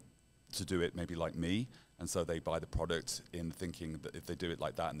want to do it maybe like me. And so they buy the product in thinking that if they do it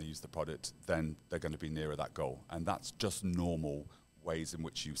like that and they use the product, then they're going to be nearer that goal. And that's just normal ways in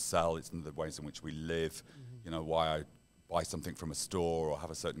which you sell. It's the ways in which we live. You know, why I buy something from a store or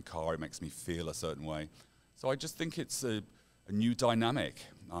have a certain car, it makes me feel a certain way. So I just think it's a new dynamic.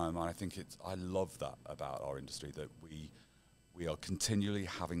 And I think I love that about our industry, that we are continually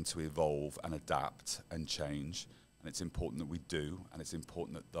having to evolve and adapt and change. And it's important that we do. And it's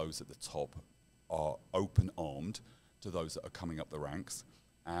important that those at the top are open-armed to those that are coming up the ranks,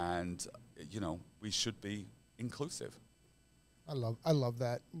 and you know, we should be inclusive. I love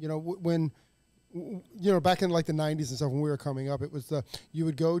that. You know, when you know, back in like the 90s and stuff, when we were coming up, it was you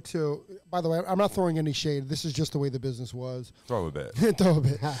would go to, by the way, I'm not throwing any shade. This is just the way the business was. Throw a bit. Throw a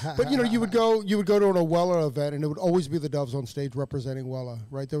bit. But, you know, you would go to an Wella event, and it would always be the Doves on stage representing Wella,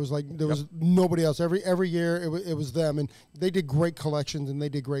 right? There was nobody else. Every year it was them, and they did great collections, and they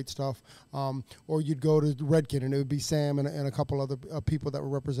did great stuff. Or you'd go to Redken, and it would be Sam and a couple other people that were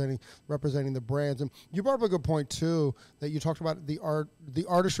representing the brands. And you brought up a good point, too, that you talked about the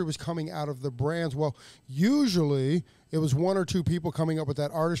artistry was coming out of the brand. Well, usually it was one or two people coming up with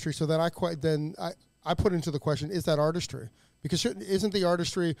that artistry. So then I put into the question, is that artistry? Because isn't the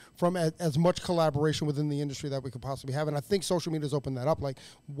artistry from as much collaboration within the industry that we could possibly have? And I think social media has opened that up. Like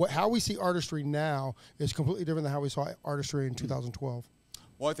how we see artistry now is completely different than how we saw artistry in 2012.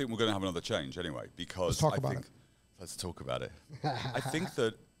 Well, I think we're going to have another change anyway, because let's talk about it. I think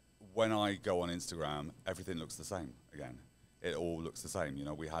that when I go on Instagram, everything looks the same again. it all looks the same. You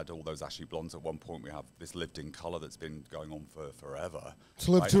know, we had all those ashy blondes at one point. We have this lived-in color that's been going on for forever. It's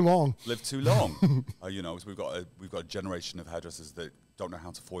lived too long. Lived too long. You know, so we've got a generation of hairdressers that don't know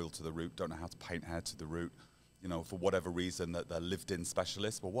how to foil to the root, don't know how to paint hair to the root. You know, for whatever reason, that they're lived-in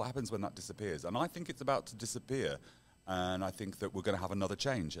specialists. Well, what happens when that disappears? And I think it's about to disappear. And I think that we're going to have another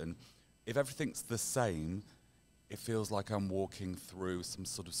change. And if everything's the same, it feels like I'm walking through some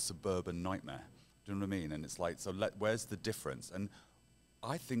sort of suburban nightmare. Do you know what I mean? And it's like, so where's the difference? And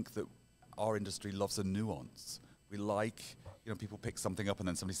I think that our industry loves a nuance. We like, you know, people pick something up and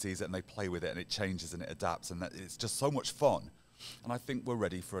then somebody sees it and they play with it and it changes and it adapts and it's just so much fun. And I think we're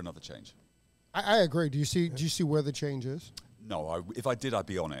ready for another change. I agree. Do you see where the change is? No, if I did, I'd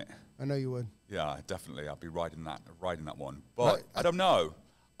be on it. I know you would. Yeah, definitely. I'd be riding that one. But I don't know.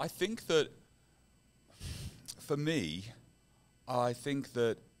 I think that for me, I think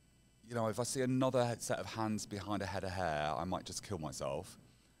that, you know, if I see another set of hands behind a head of hair, I might just kill myself.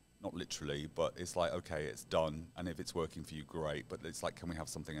 Not literally, but it's like, okay, it's done. And if it's working for you, great. But it's like, can we have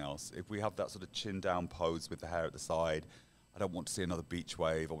something else? If we have that sort of chin down pose with the hair at the side, I don't want to see another beach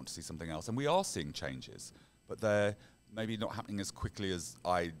wave. I want to see something else. And we are seeing changes, but they're maybe not happening as quickly as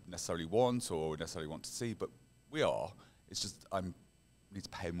I necessarily want or necessarily want to see, but we are. It's just I need to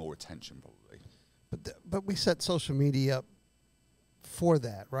pay more attention probably. But we set social media up for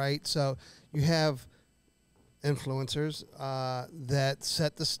that, right? So you have influencers that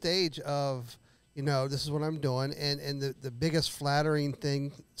set the stage of, you know, this is what I'm doing, and the biggest flattering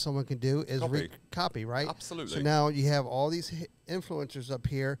thing someone can do is copy, right? Absolutely. So now you have all these influencers up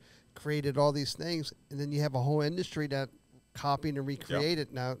here, created all these things, and then you have a whole industry that copied and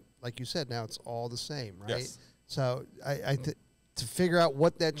recreated. Now, like you said, now it's all the same, right? Yes. So to figure out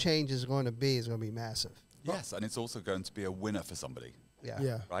what that change is going to be massive. Yes, and it's also going to be a winner for somebody.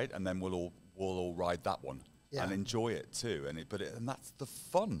 Yeah. Right? And then we'll all ride that one and enjoy it too. And that's the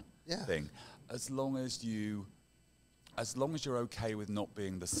fun thing. As long as you're okay with not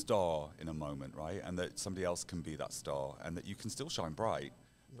being the star in a moment, right? And that somebody else can be that star and that you can still shine bright,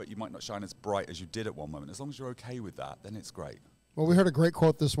 but you might not shine as bright as you did at one moment. As long as you're okay with that, then it's great. Well, we heard a great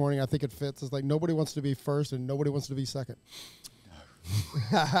quote this morning. I think it fits. It's like, nobody wants to be first and nobody wants to be second.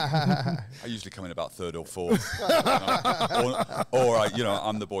 I usually come in about third or fourth, or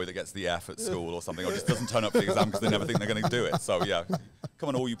I'm the boy that gets the F at school or something, or just doesn't turn up for the exam because they never think they're going to do it. So yeah, come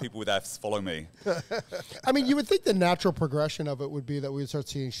on, all you people with Fs, follow me. I mean, you would think the natural progression of it would be that we would start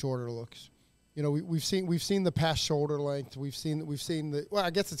seeing shorter looks. You know, we've seen the past shoulder length. We've seen the. Well, I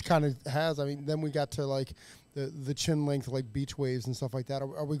guess it's kind of has. I mean, then we got to like the chin length, like beach waves and stuff like that.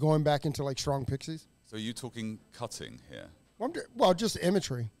 Are we going back into like strong pixies? So are you talking cutting here? Well, just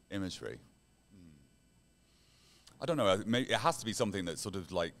imagery. Imagery. I don't know. It has to be something that sort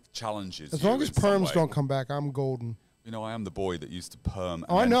of like challenges. As long as perms don't come back, I'm golden. You know, I am the boy that used to perm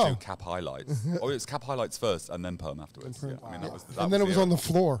and then do cap highlights. It's cap highlights first and then perm afterwards. Yeah, I mean, and then it was on the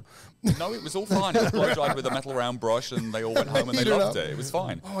floor. No, it was all fine. It was blow dried with a metal round brush, and they all went home and they loved it. It was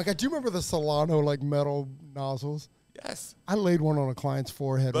fine. Oh my God! Do you remember the Solano like metal nozzles? Yes. I laid one on a client's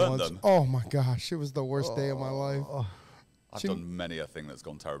forehead Burned once. them. Oh my gosh! It was the worst day of my life. I've done many a thing that's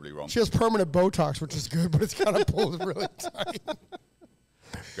gone terribly wrong. She has permanent Botox, which is good, but it's kind of pulled really tight.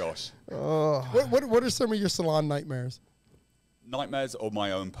 Gosh. What are some of your salon nightmares? Nightmares or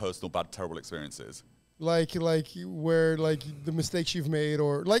my own personal bad, terrible experiences? Like where like the mistakes you've made,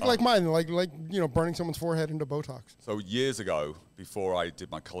 or like mine, like burning someone's forehead into Botox. So years ago, before I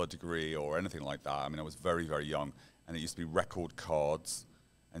did my color degree or anything like that, I mean, I was very, very young, and it used to be record cards,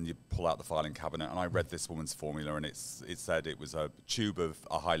 and you pull out the filing cabinet, and I read this woman's formula, and it said it was a tube of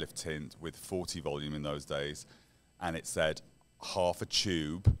a high lift tint with 40 volume in those days, and it said half a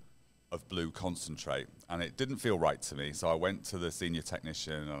tube of blue concentrate, and it didn't feel right to me. So I went to the senior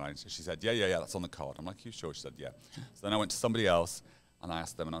technician, and she said, yeah, that's on the card. I'm like, you sure? She said, yeah. So then I went to somebody else, and I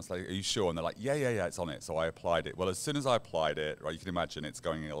asked them, and I was like, are you sure? And they're like, yeah, it's on it. So I applied it. Well, as soon as I applied it, right, you can imagine it's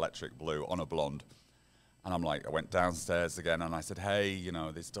going electric blue on a blonde. And I'm like, I went downstairs again, and I said, hey,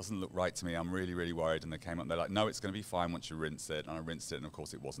 this doesn't look right to me. I'm really, really worried. And they came up, and they're like, no, it's going to be fine once you rinse it. And I rinsed it, and of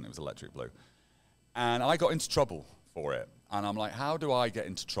course it wasn't. It was electric blue. And I got into trouble for it. And I'm like, how do I get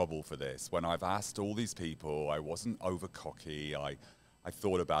into trouble for this when I've asked all these people? I wasn't over cocky. I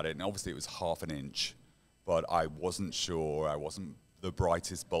thought about it, and obviously it was half an inch, but I wasn't sure. I wasn't the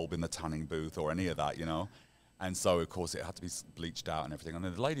brightest bulb in the tanning booth or any of that, And so, of course, it had to be bleached out and everything. And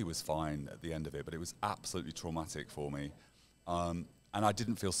the lady was fine at the end of it, but it was absolutely traumatic for me. And I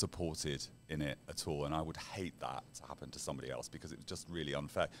didn't feel supported in it at all. And I would hate that to happen to somebody else because it was just really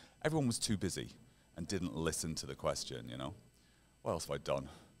unfair. Everyone was too busy and didn't listen to the question, What else have I done?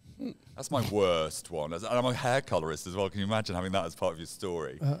 That's my worst one. And I'm a hair colorist as well. Can you imagine having that as part of your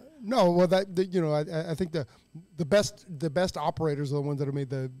story? No, well, I think the best operators are the ones that have made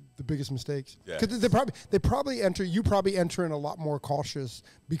the biggest mistakes. Because they probably enter in a lot more cautious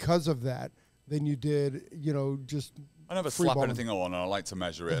because of that than you did. Just I never slap anything on, and I like to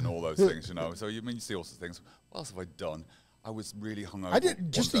measure it and all those things. So you see all sorts of things. What else have I done? I was really hungover. I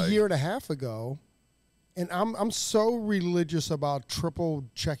did just a year and a half ago, and I'm so religious about triple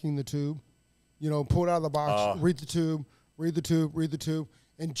checking the tube. Pull it out of the box, read the tube.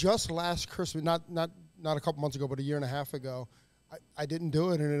 And just last Christmas, not a couple months ago, but a year and a half ago, I didn't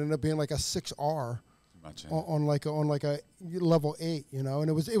do it, and it ended up being like a 6R on like a level 8, and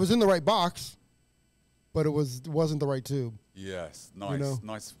it was in the right box, but it wasn't the right tube. Yes,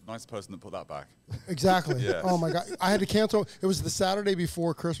 nice person that put that back. Exactly. Yes. Oh my God, I had to cancel. It was the Saturday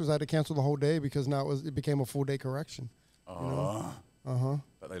before Christmas. I had to cancel the whole day because now it became a full day correction.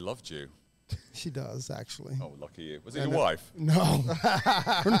 But they loved you. She does, actually. Oh, lucky you. Was it your wife? No.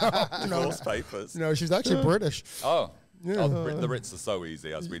 Divorce papers. No, she's actually British. Oh. Yeah. The Brits are so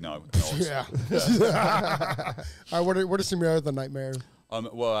easy, as we know. Yeah. What are some of your other nightmares?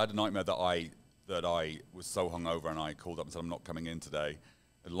 Well, I had a nightmare that I was so hungover, and I called up and said, I'm not coming in today,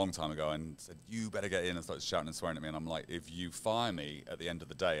 a long time ago, and said, you better get in, and started shouting and swearing at me. And I'm like, if you fire me at the end of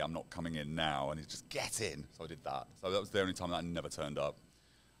the day, I'm not coming in now. And he just, get in. So I did that. So that was the only time that I never turned up.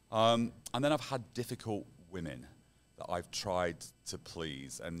 And then I've had difficult women that I've tried to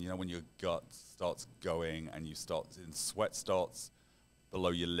please. And, when your gut starts going and sweat starts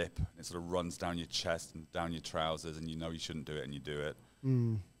below your lip, and it sort of runs down your chest and down your trousers, and you know you shouldn't do it, and you do it.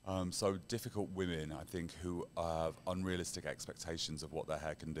 So difficult women, I think, who have unrealistic expectations of what their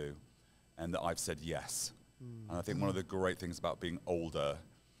hair can do, and that I've said yes. And I think one of the great things about being older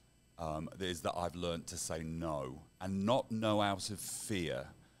is that I've learned to say no, and not no out of fear.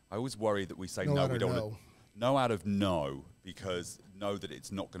 I always worry that we say no, we don't want to. No out of no, because know that it's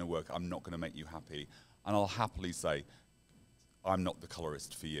not going to work. I'm not going to make you happy. And I'll happily say, I'm not the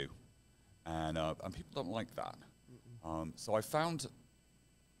colorist for you. And people don't like that. So I found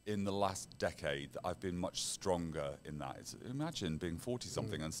in the last decade that I've been much stronger in that. Imagine being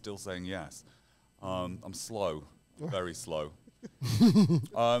 40-something and still saying yes. I'm slow, very slow.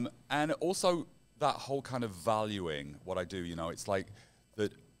 And also that whole kind of valuing what I do, it's like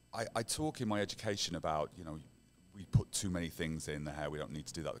that I talk in my education about, we put too many things in the hair. We don't need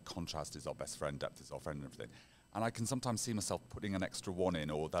to do that. The contrast is our best friend, depth is our friend, and everything. And I can sometimes see myself putting an extra one in,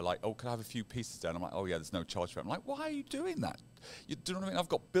 or they're like, oh, can I have a few pieces down? I'm like, oh yeah, there's no charge for it. I'm like, why are you doing that? You do you know what I mean? I've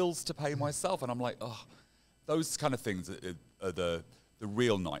got bills to pay myself. And I'm like, oh, those kind of things are the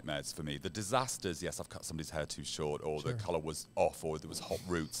real nightmares for me. The disasters, yes, I've cut somebody's hair too short, or the color was off, or there was hot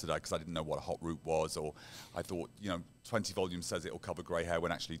roots today because I didn't know what a hot root was, or I thought, 20 volume says it'll cover grey hair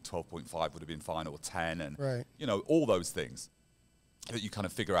when actually 12.5 would have been fine, or 10, and all those things that you kind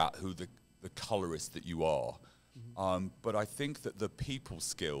of figure out who the colorist that you are. But I think that the people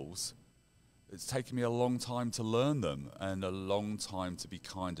skills, it's taken me a long time to learn them, and a long time to be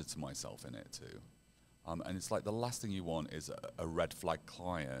kinder to myself in it too. And it's like the last thing you want is a red flag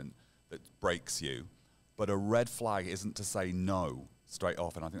client that breaks you. But a red flag isn't to say no straight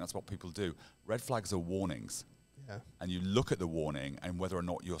off, and I think that's what people do. Red flags are warnings. Yeah. And you look at the warning, and whether or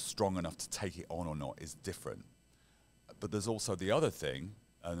not you're strong enough to take it on or not is different. But there's also the other thing,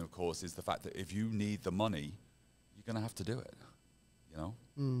 and of course, is the fact that if you need the money, you're going to have to do it,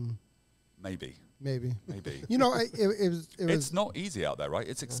 Maybe. It's not easy out there, right?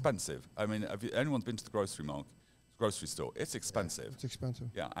 It's expensive. I mean, have anyone's been to the grocery store? It's expensive. Yeah, it's expensive.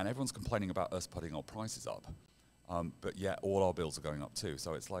 Yeah, and everyone's complaining about us putting our prices up. But yet all our bills are going up too.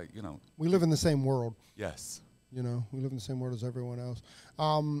 So it's like, we live in the same world. Yes. We live in the same world as everyone else.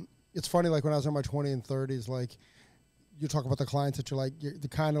 It's funny, like when I was in my 20s and 30s, like you talk about the clients that you're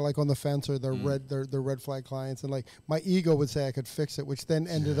kind of like on the fence, or they're red flag clients, and like my ego would say I could fix it, which then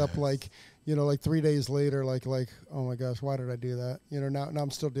ended up like 3 days later, like oh my gosh, why did I do that? Now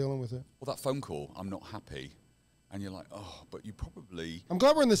I'm still dealing with it. Well, that phone call, I'm not happy, and you're like, oh, but you probably. I'm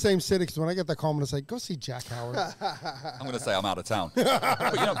glad we're in the same city, because when I get that call, I'm gonna say, go see Jack Howard. I'm gonna say I'm out of town,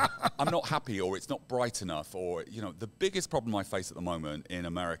 but I'm not happy, or it's not bright enough, or the biggest problem I face at the moment in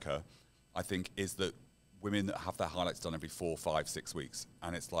America, I think, is that women that have their highlights done every 4, 5, 6 weeks.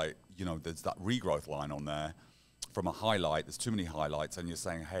 And it's like, there's that regrowth line on there from a highlight. There's too many highlights. And you're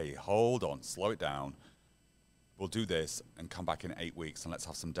saying, hey, hold on, slow it down. We'll do this and come back in 8 weeks, and let's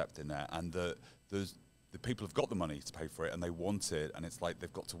have some depth in there. And the people have got the money to pay for it, and they want it. And it's like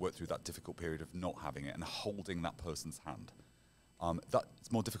they've got to work through that difficult period of not having it and holding that person's hand.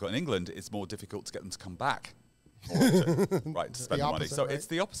 That's more difficult in England. It's more difficult to get them to come back more often, right, to spend the money. opposite, So right? it's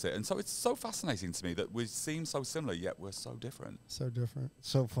the opposite. And so it's so fascinating to me that we seem so similar, yet we're so different. So different.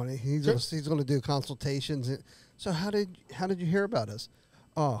 So funny. He's going to do consultations. So how did you hear about us?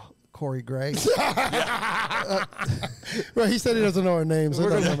 Oh, Corey Gray. Well, he said he doesn't know our names. So it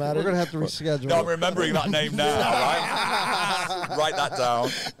doesn't matter. We're going to have to reschedule. No, I'm remembering that name now, right? Write that down.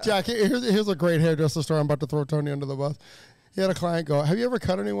 Jack, here's a great hairdresser story. I'm about to throw Tony under the bus. He had a client go, "Have you ever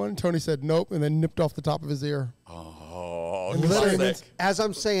cut anyone?" Tony said, "Nope," and then nipped off the top of his ear. Oh, And Literally, classic. as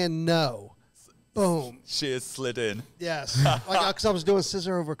I'm saying no, boom. Shears slid in. Yes. Because I was doing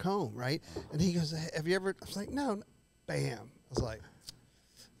scissor over comb, right? And he goes, "Have you ever?" I was like, "No." Bam. I was like,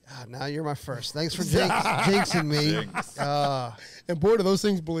 "Ah, now you're my first. Thanks for jinxing me." Jinx. And boy, do those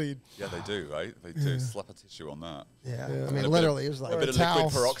things bleed. Yeah, they do, right? They do. Slap a tissue on that. Yeah. Yeah. I mean, A literally, it was A like, bit of towel.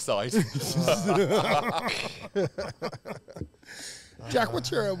 liquid peroxide. Jack, what's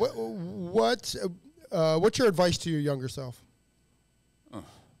your what's your advice to your younger self? I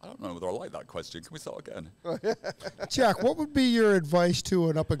don't know whether I like that question. Can we start again? Jack, what would be your advice to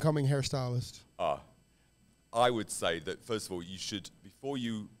an up-and-coming hairstylist? I would say that, first of all, you should, before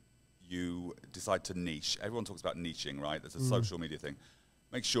you decide to niche, everyone talks about niching, right? That's a social media thing.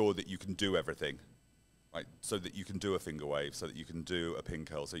 Make sure that you can do everything, right? So that you can do a finger wave, so that you can do a pin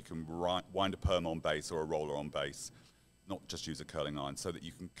curl, so you can wind a perm on base or a roller on base, not just use a curling iron, so that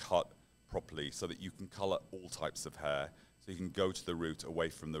you can cut properly, so that you can color all types of hair, so you can go to the root, away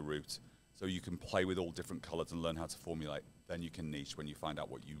from the root, so you can play with all different colors and learn how to formulate. Then you can niche when you find out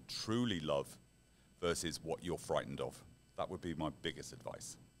what you truly love versus what you're frightened of. That would be my biggest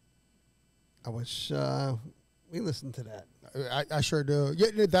advice. I wish we listened to that. I sure do.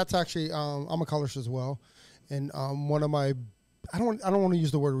 Yeah, that's actually I'm a colorist as well, and one of my I don't want to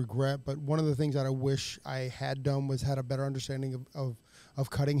use the word regret, but one of the things that I wish I had done was had a better understanding of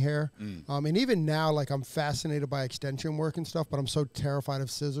cutting hair. And even now, like, I'm fascinated by extension work and stuff, but I'm so terrified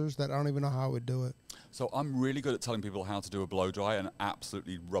of scissors that I don't even know how I would do it. So I'm really good at telling people how to do a blow dry and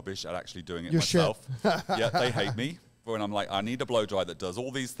absolutely rubbish at actually doing it You're myself. Yeah, they hate me when I'm like, I need a blow dry that does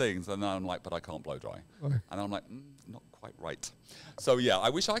all these things, and then I'm like, but I can't blow dry. And then I'm like, not quite right. So yeah, I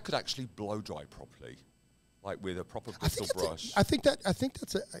wish I could actually blow dry properly, like with a proper bristle brush. I think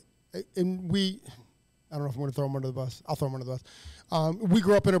that's and we. I don't know if I'm going to throw him under the bus. I'll throw him under the bus. We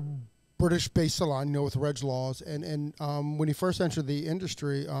grew up in a British-based salon, you know, with Reg Laws, and when he first entered the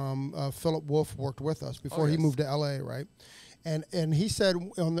industry, Philip Wolf worked with us before he moved to LA, right? And he said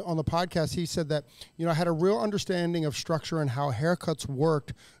on the podcast, he said that, you know, I had a real understanding of structure and how haircuts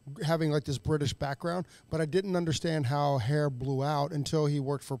worked, having like this British background, but I didn't understand how hair blew out until he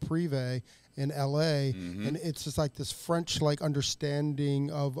worked for Privé in LA, and it's just like this French like understanding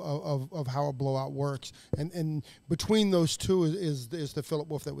of how a blowout works, and between those two is the Philip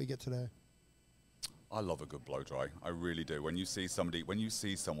Wolf that we get today. I love a good blow dry. I really do. When you see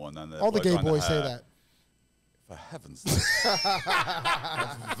someone and they're All the gay blow-drying boys say hair, that. For heaven's sake.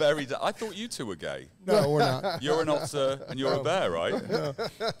 That's very. I thought you two were gay. No, we're not. You're an otter and you're a bear, right?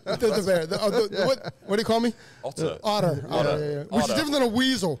 The bear. What do you call me? Otter. Otter. Yeah. Yeah. Which is Otter. different than a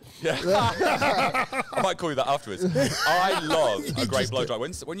weasel. Yeah. I might call you that afterwards. I love a great blow dry.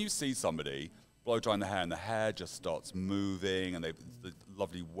 When you see somebody blow drying the hair and the hair just starts moving and the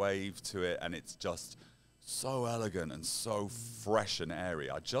lovely wave to it, and it's just so elegant and so fresh and airy.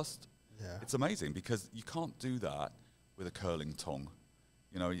 It's amazing because you can't do that with a curling tong.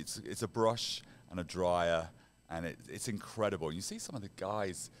 You know, it's a brush and a dryer, and it's incredible. And you see some of the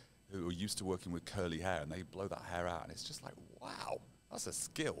guys who are used to working with curly hair, and they blow that hair out, and it's just like, wow, that's a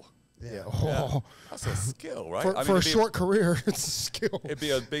skill. Yeah. Yeah, that's a skill, right? For a short career, it's a skill. It'd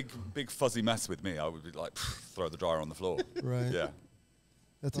be a big fuzzy mess with me. I would be like, throw the dryer on the floor. Right. Yeah.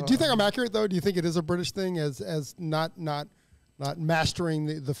 Do you think I'm accurate though? Do you think it is a British thing as not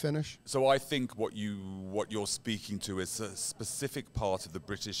mastering the finish? So I think what you're speaking to is a specific part of the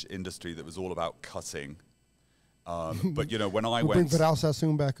British industry that was all about cutting. But you know, when I Bring went, Vidal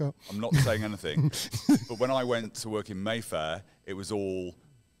Sassoon back up. I'm not saying anything. But when I went to work in Mayfair, it was all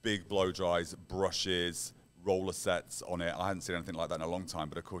big blow dries, brushes, roller sets on it. I hadn't seen anything like that in a long time.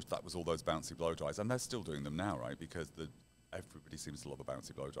 But of course, that was all those bouncy blow dries, and they're still doing them now, right? Because everybody seems to love a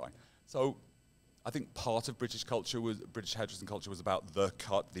bouncy blow dry. So I think part of British hairdressing culture was about the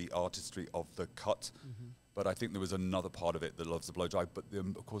cut, the artistry of the cut. But I think there was another part of it that loves the blow dry. But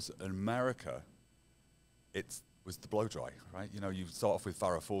of course, in America, it was the blow dry, right? You know, you start off with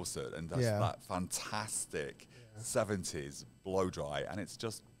Farrah Fawcett, and that's that fantastic 70s blow dry, and it's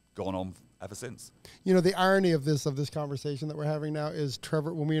just gone on ever since. You know, the irony of this conversation that we're having now is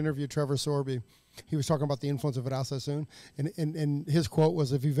when we interviewed Trevor Sorby, he was talking about the influence of Vidal Sassoon, and his quote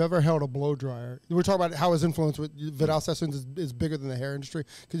was, "If you've ever held a blow dryer," we're talking about how his influence with Vidal Sassoon is bigger than the hair industry.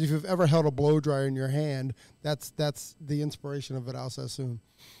 Because if you've ever held a blow dryer in your hand, that's the inspiration of Vidal Sassoon.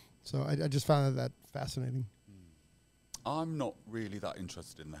 So I just found that fascinating. I'm not really that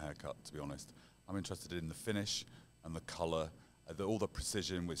interested in the haircut, to be honest. I'm interested in the finish and the color, all the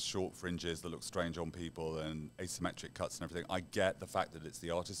precision with short fringes that look strange on people and asymmetric cuts and everything. I get the fact that it's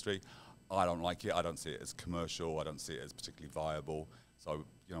the artistry. I don't like it. I don't see it as commercial. I don't see it as particularly viable. So,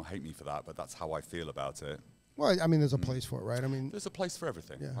 hate me for that, but that's how I feel about it. Well, I mean, there's a place for it, right? I mean, there's a place for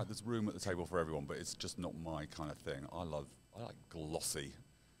everything. Yeah. Right? There's room at the table for everyone, but it's just not my kind of thing. I like glossy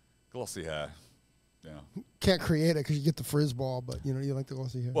hair. Yeah. Can't create it because you get the frizz ball, but you like the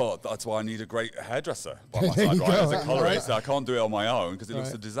glossy hair. Well, that's why I need a great hairdresser by my There side, you right? go. As a colorist, Right. I can't do it on my own because it looks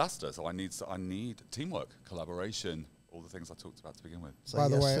Right. a disaster. So I need teamwork, collaboration, all the things I talked about to begin with. Say By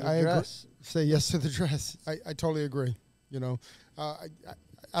the yes way, to the I agree. dress. Say yes to the dress. I totally agree.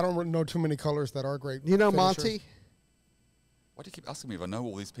 I don't know too many colors that are great. You know finishers. Monty? Why do you keep asking me if I know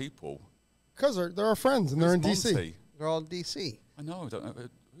all these people? Because they're our friends and they're in Who's DC. Monty? They're all in D.C. I know. I don't know.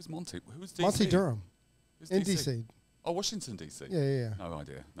 Who's Monty? Who's DC? Monty Durham Who's in DC. Oh, Washington, DC. Yeah. No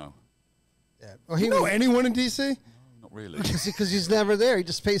idea. No, Yeah. Well, You know anyone in DC? not really. because he's never there. He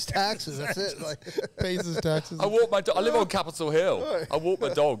just pays taxes. That's it. Like, Pays his taxes. I walk my. I live on Capitol Hill. I walk my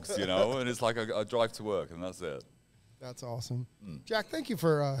dogs, and it's like I drive to work, and that's it. That's awesome. Jack, thank you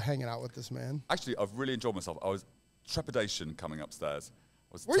for hanging out with this man. Actually, I've really enjoyed myself. I was trepidation coming upstairs.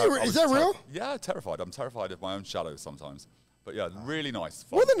 Is that real? Yeah, terrified. I'm terrified of my own shadow sometimes. But yeah, really nice.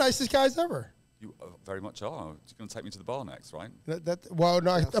 Fun. We're the nicest guys ever. You very much are. You're going to take me to the bar next, right? Well,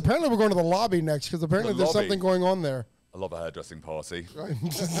 no, apparently we're going to the lobby next because apparently The there's lobby. something going on there. I love a hairdressing party.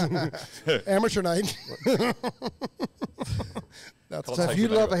 Amateur night. That's Can't so take if you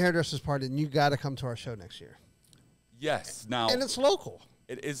it love anywhere. a hairdresser's party, then you got to come to our show next year. Yes. Now, And it's local.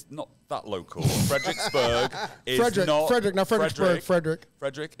 it is not that local. Fredericksburg is Frederick, not... Frederick, not Fredericksburg, Frederick.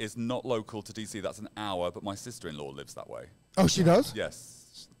 Frederick is not local to DC. That's an hour, but my sister-in-law lives that way. Oh, she does? Yes.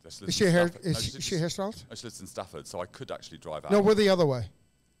 Is she a hairstylist? She lives in Stafford, so I could actually drive out. No, we're the other way.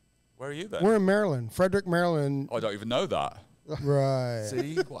 Where are you then? We're in Maryland. Frederick, Maryland. Oh, I don't even know that. Right.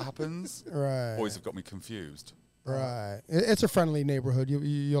 See what happens? Right. Boys have got me confused. Right. It's a friendly neighborhood.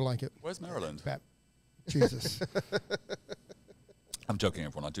 You'll like it. Where's Maryland? Jesus. I'm joking,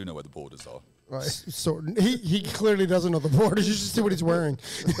 everyone. I do know where the borders are. Right. So he clearly doesn't know the borders. You should see what he's wearing.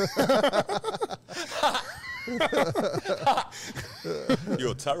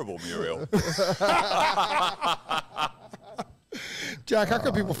 You're terrible, Muriel. Jack, how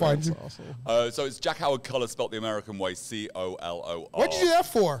can people find you? So it's Jack Howard Colour, spelt the American way, C-O-L-O-R. What'd you do that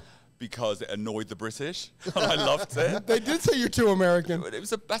for? Because it annoyed the British. I loved it. They did say you're too American. It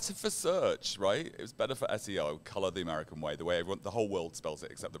was better for search, right? It was better for SEO, Colour the American way, the way the whole world spells it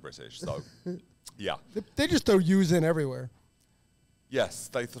except the British. So, yeah. They just throw U's in everywhere. Yes,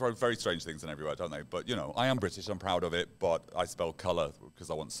 they throw very strange things in everywhere, don't they? But, I am British, I'm proud of it, but I spell colour because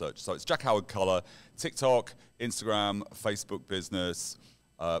I want search. So it's Jack Howard Colour, TikTok, Instagram, Facebook business,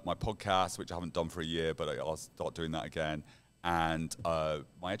 my podcast, which I haven't done for a year, but I'll start doing that again. And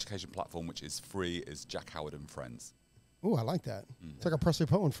my education platform, which is free, is Jack Howard and Friends. Oh, I like that. It's like a Presley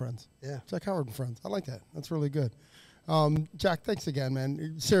Poe and Friends. Yeah. Jack Howard and Friends. I like that. That's really good. Jack, thanks again,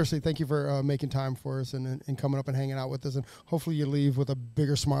 man. Seriously, thank you for making time for us and coming up and hanging out with us. And hopefully you leave with a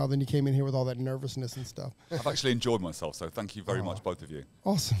bigger smile than you came in here with all that nervousness and stuff. I've actually enjoyed myself, so thank you very much, both of you.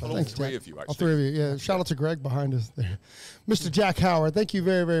 Awesome. Well, Thanks, all three Jack. of you, All actually. three of you. Yeah. Shout out to Greg behind us there. Mr. Jack Howard, thank you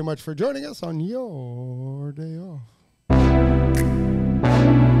very, very much for joining us on your day off.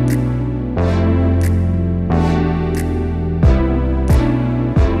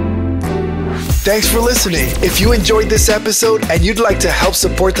 Thanks for listening. If you enjoyed this episode and you'd like to help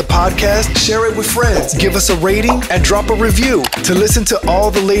support the podcast, share it with friends, give us a rating, and drop a review. To listen to all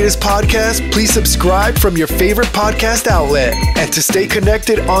the latest podcasts, please subscribe from your favorite podcast outlet. And to stay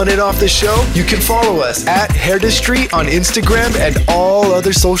connected on and off the show, you can follow us at Hairstyle on Instagram and all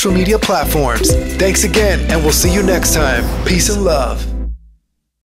other social media platforms. Thanks again, and we'll see you next time. Peace and love.